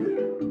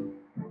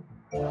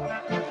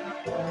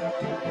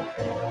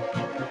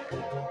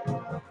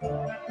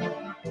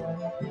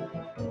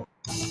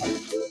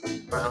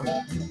 Wow,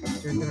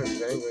 2 different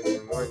penguins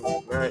in one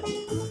night.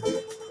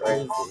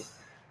 Crazy.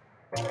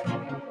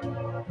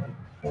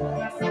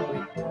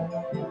 Sweet.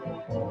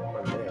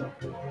 One meal.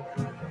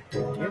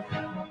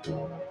 Thank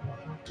you.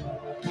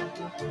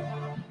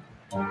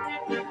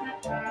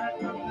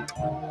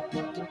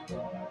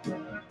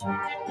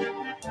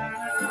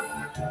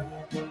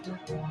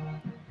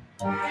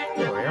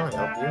 Don't worry, I'll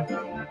help you.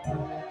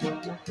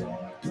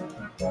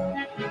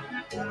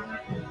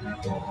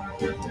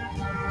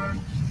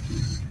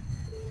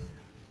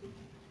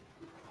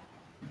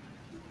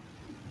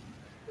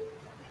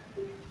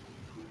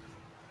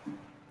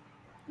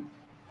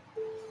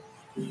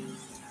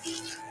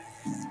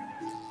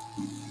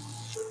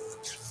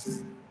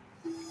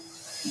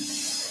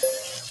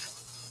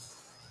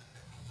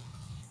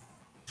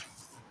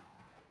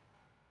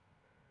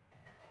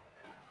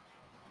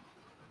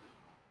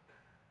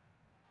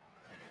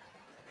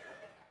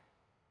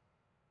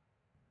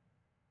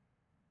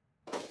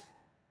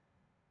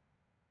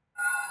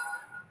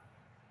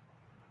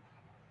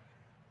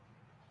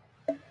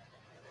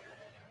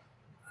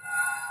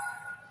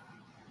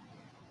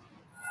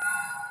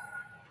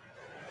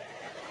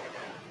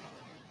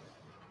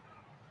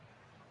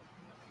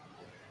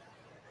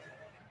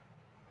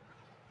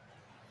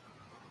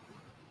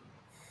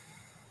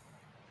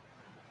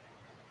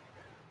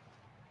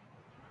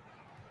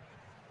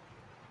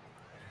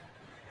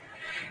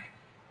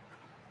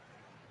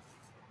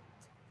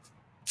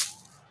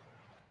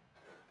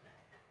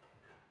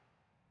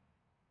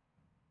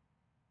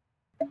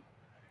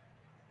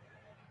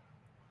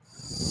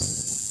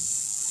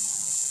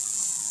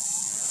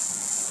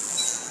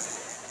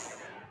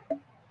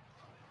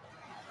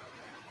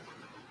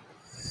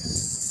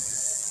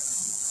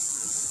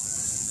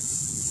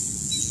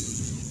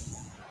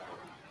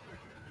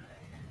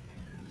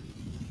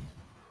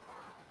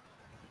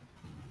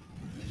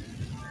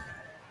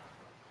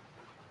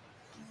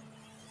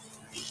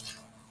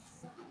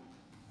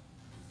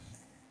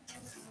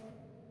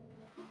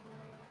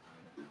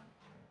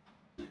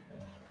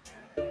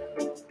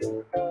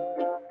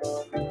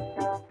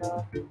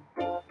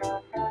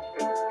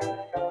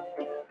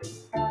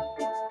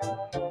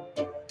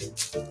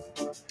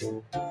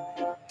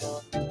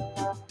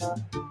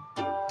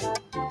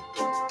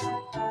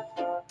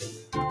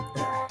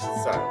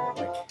 Sorry,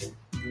 Mike.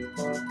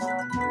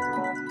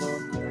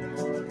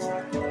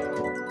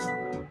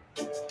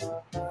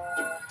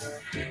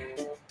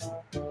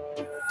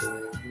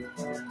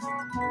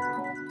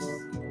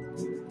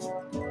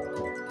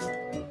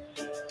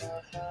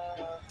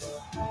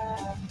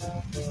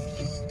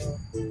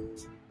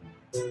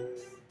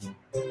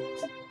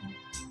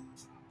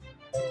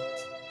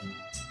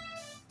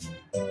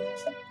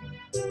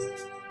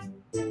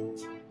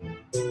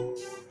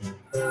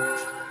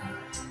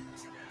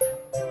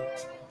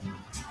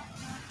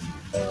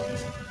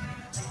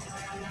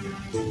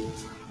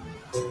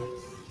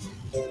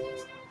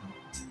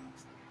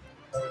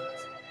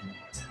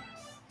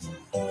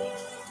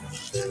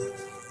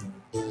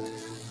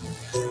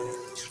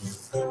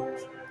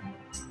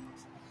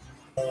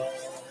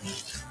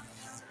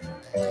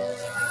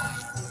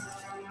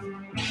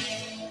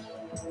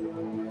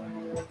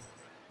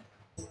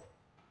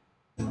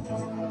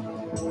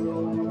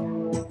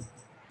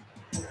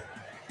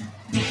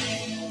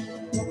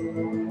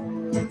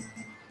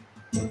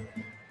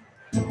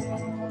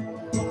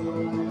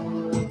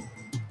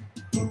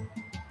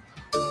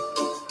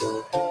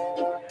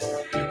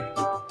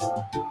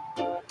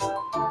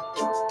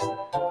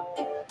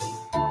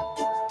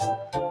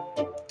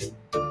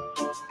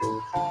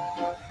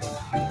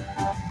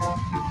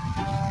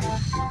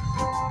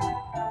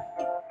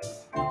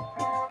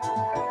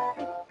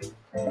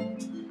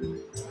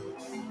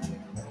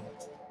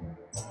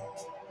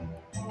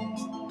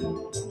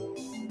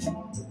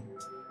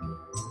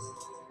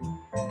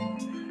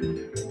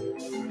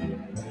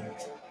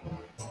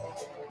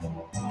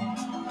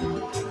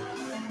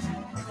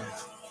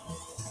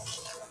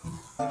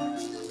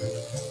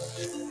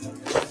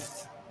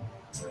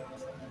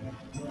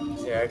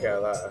 Yeah, I got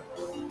a lot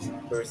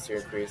of boost to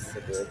increase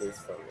abilities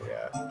from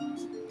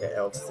the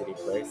Elf City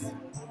place.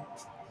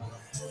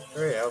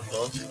 Very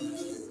helpful.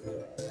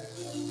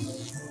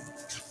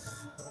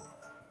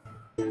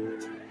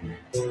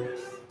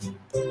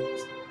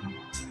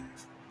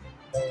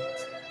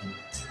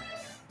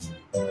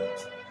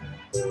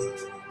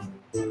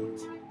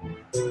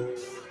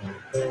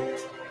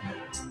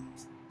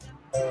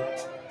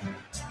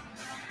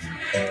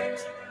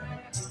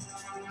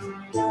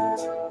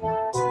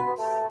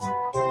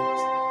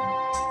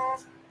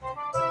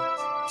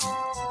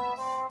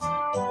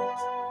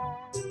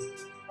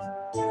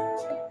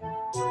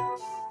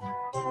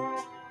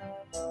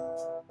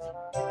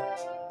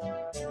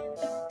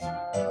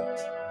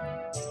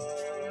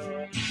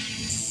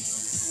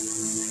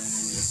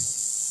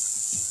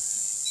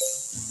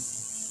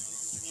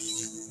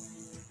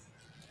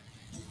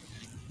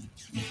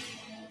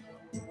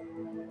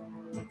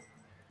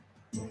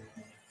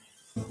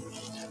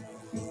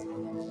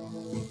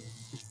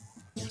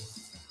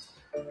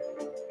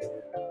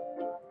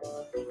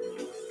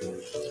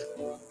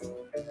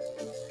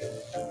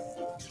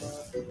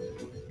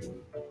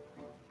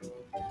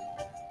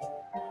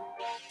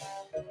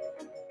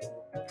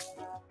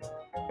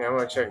 And I'm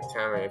gonna check the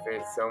timer. If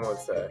it's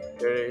almost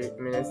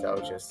 30 minutes,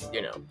 I'll just,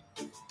 Mm.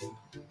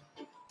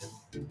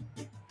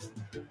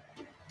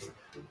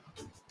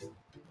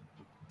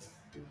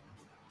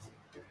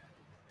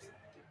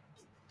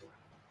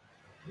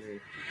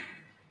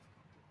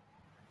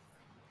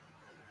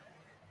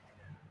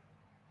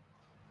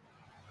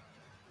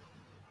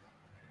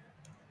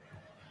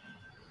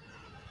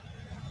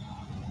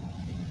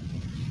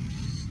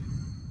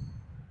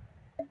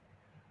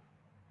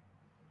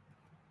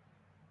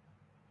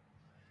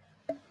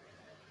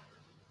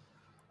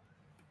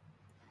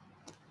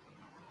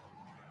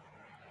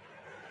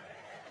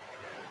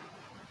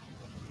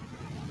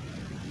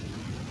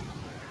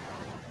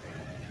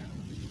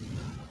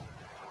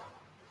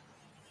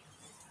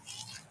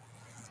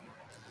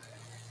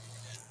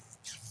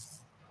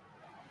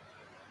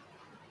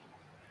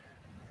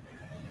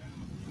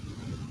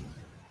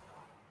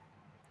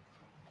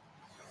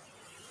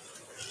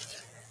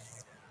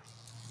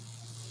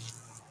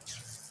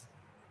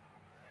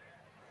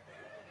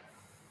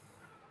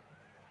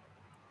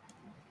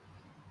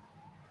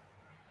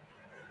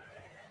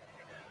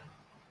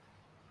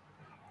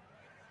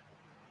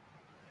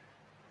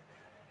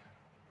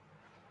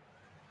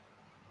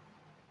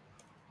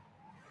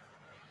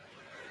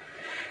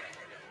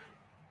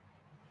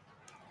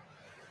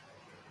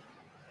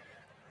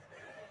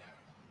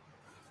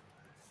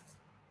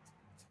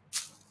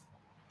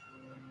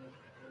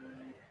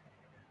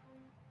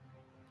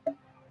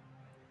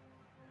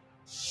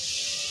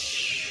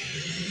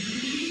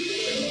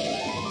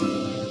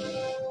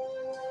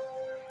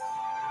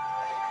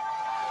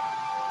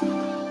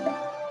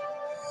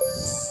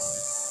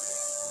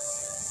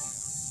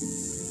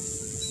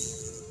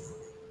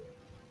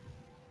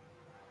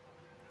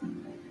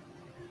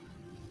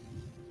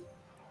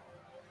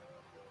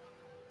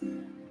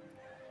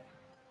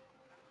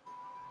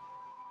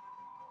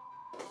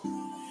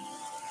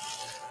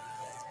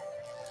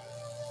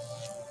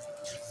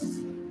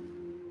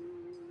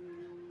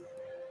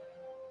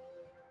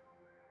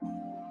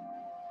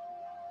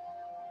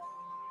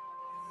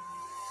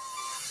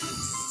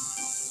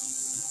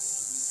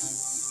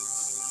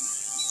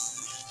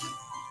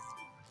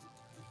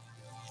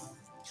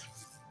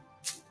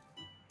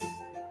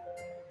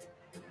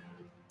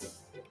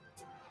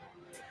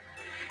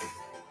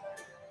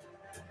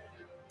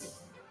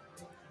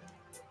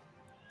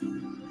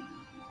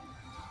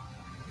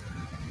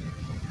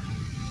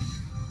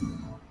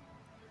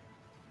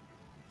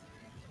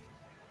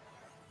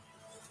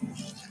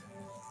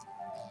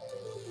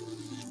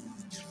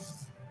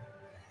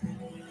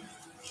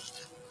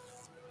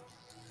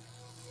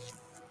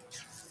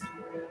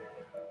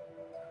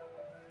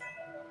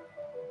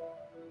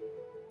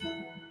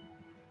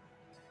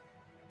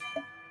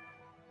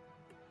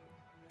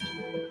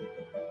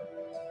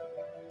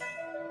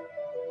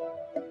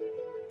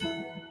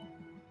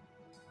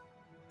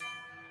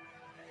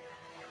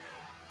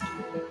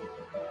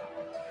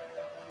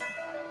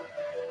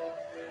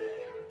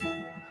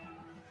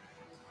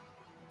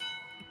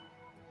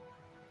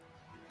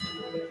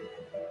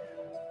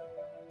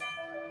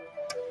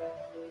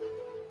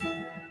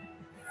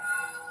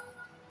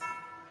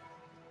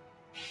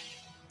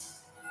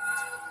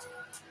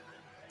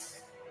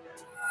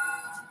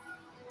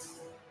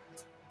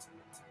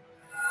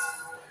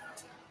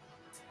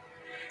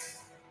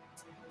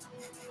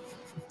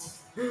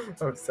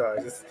 I'm sorry,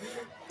 I just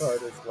thought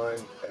this one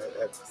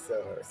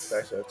episode or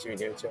special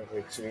Junior Jump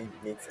where Jimmy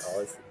meets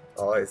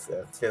all his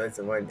feelings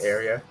in one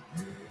area.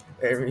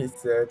 And he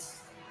said,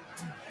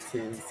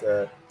 he's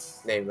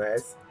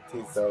nameless.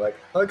 He's like,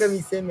 how come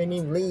you say my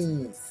name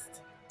least?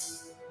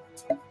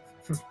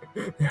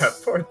 Yeah,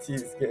 poor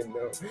T's getting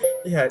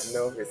he had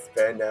no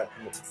respect that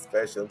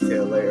special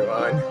till later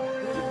on.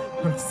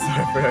 I'm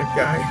sorry for that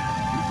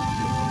guy.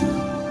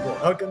 Yeah,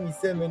 how come you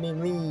say my name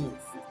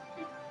least?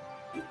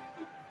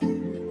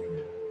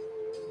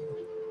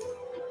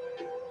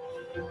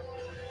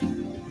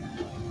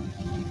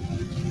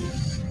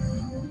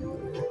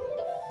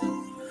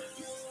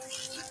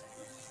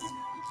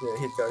 Yeah,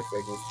 he talks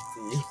like he's T.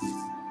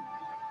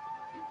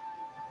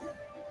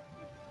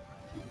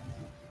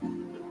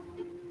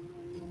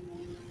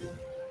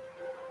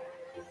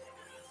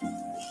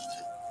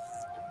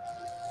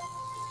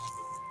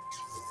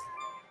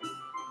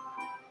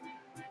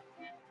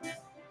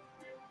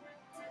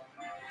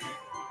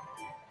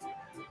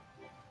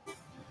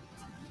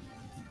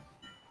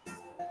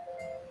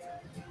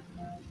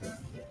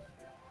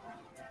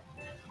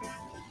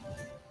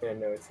 Yeah,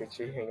 no, it's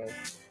itchy. Hang on.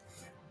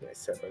 Yeah,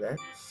 sorry for that.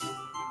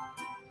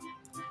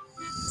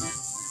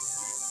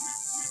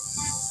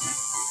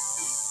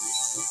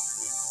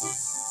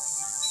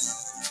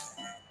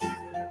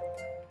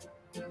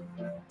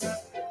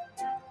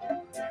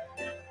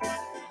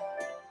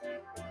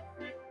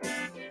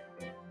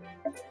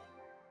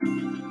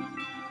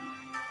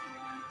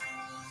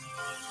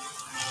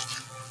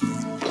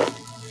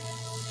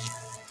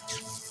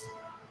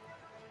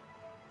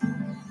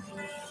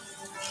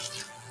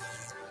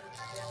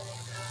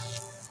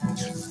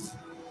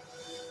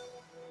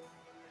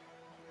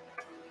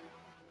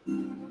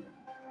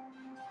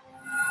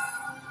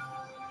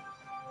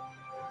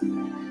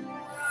 well.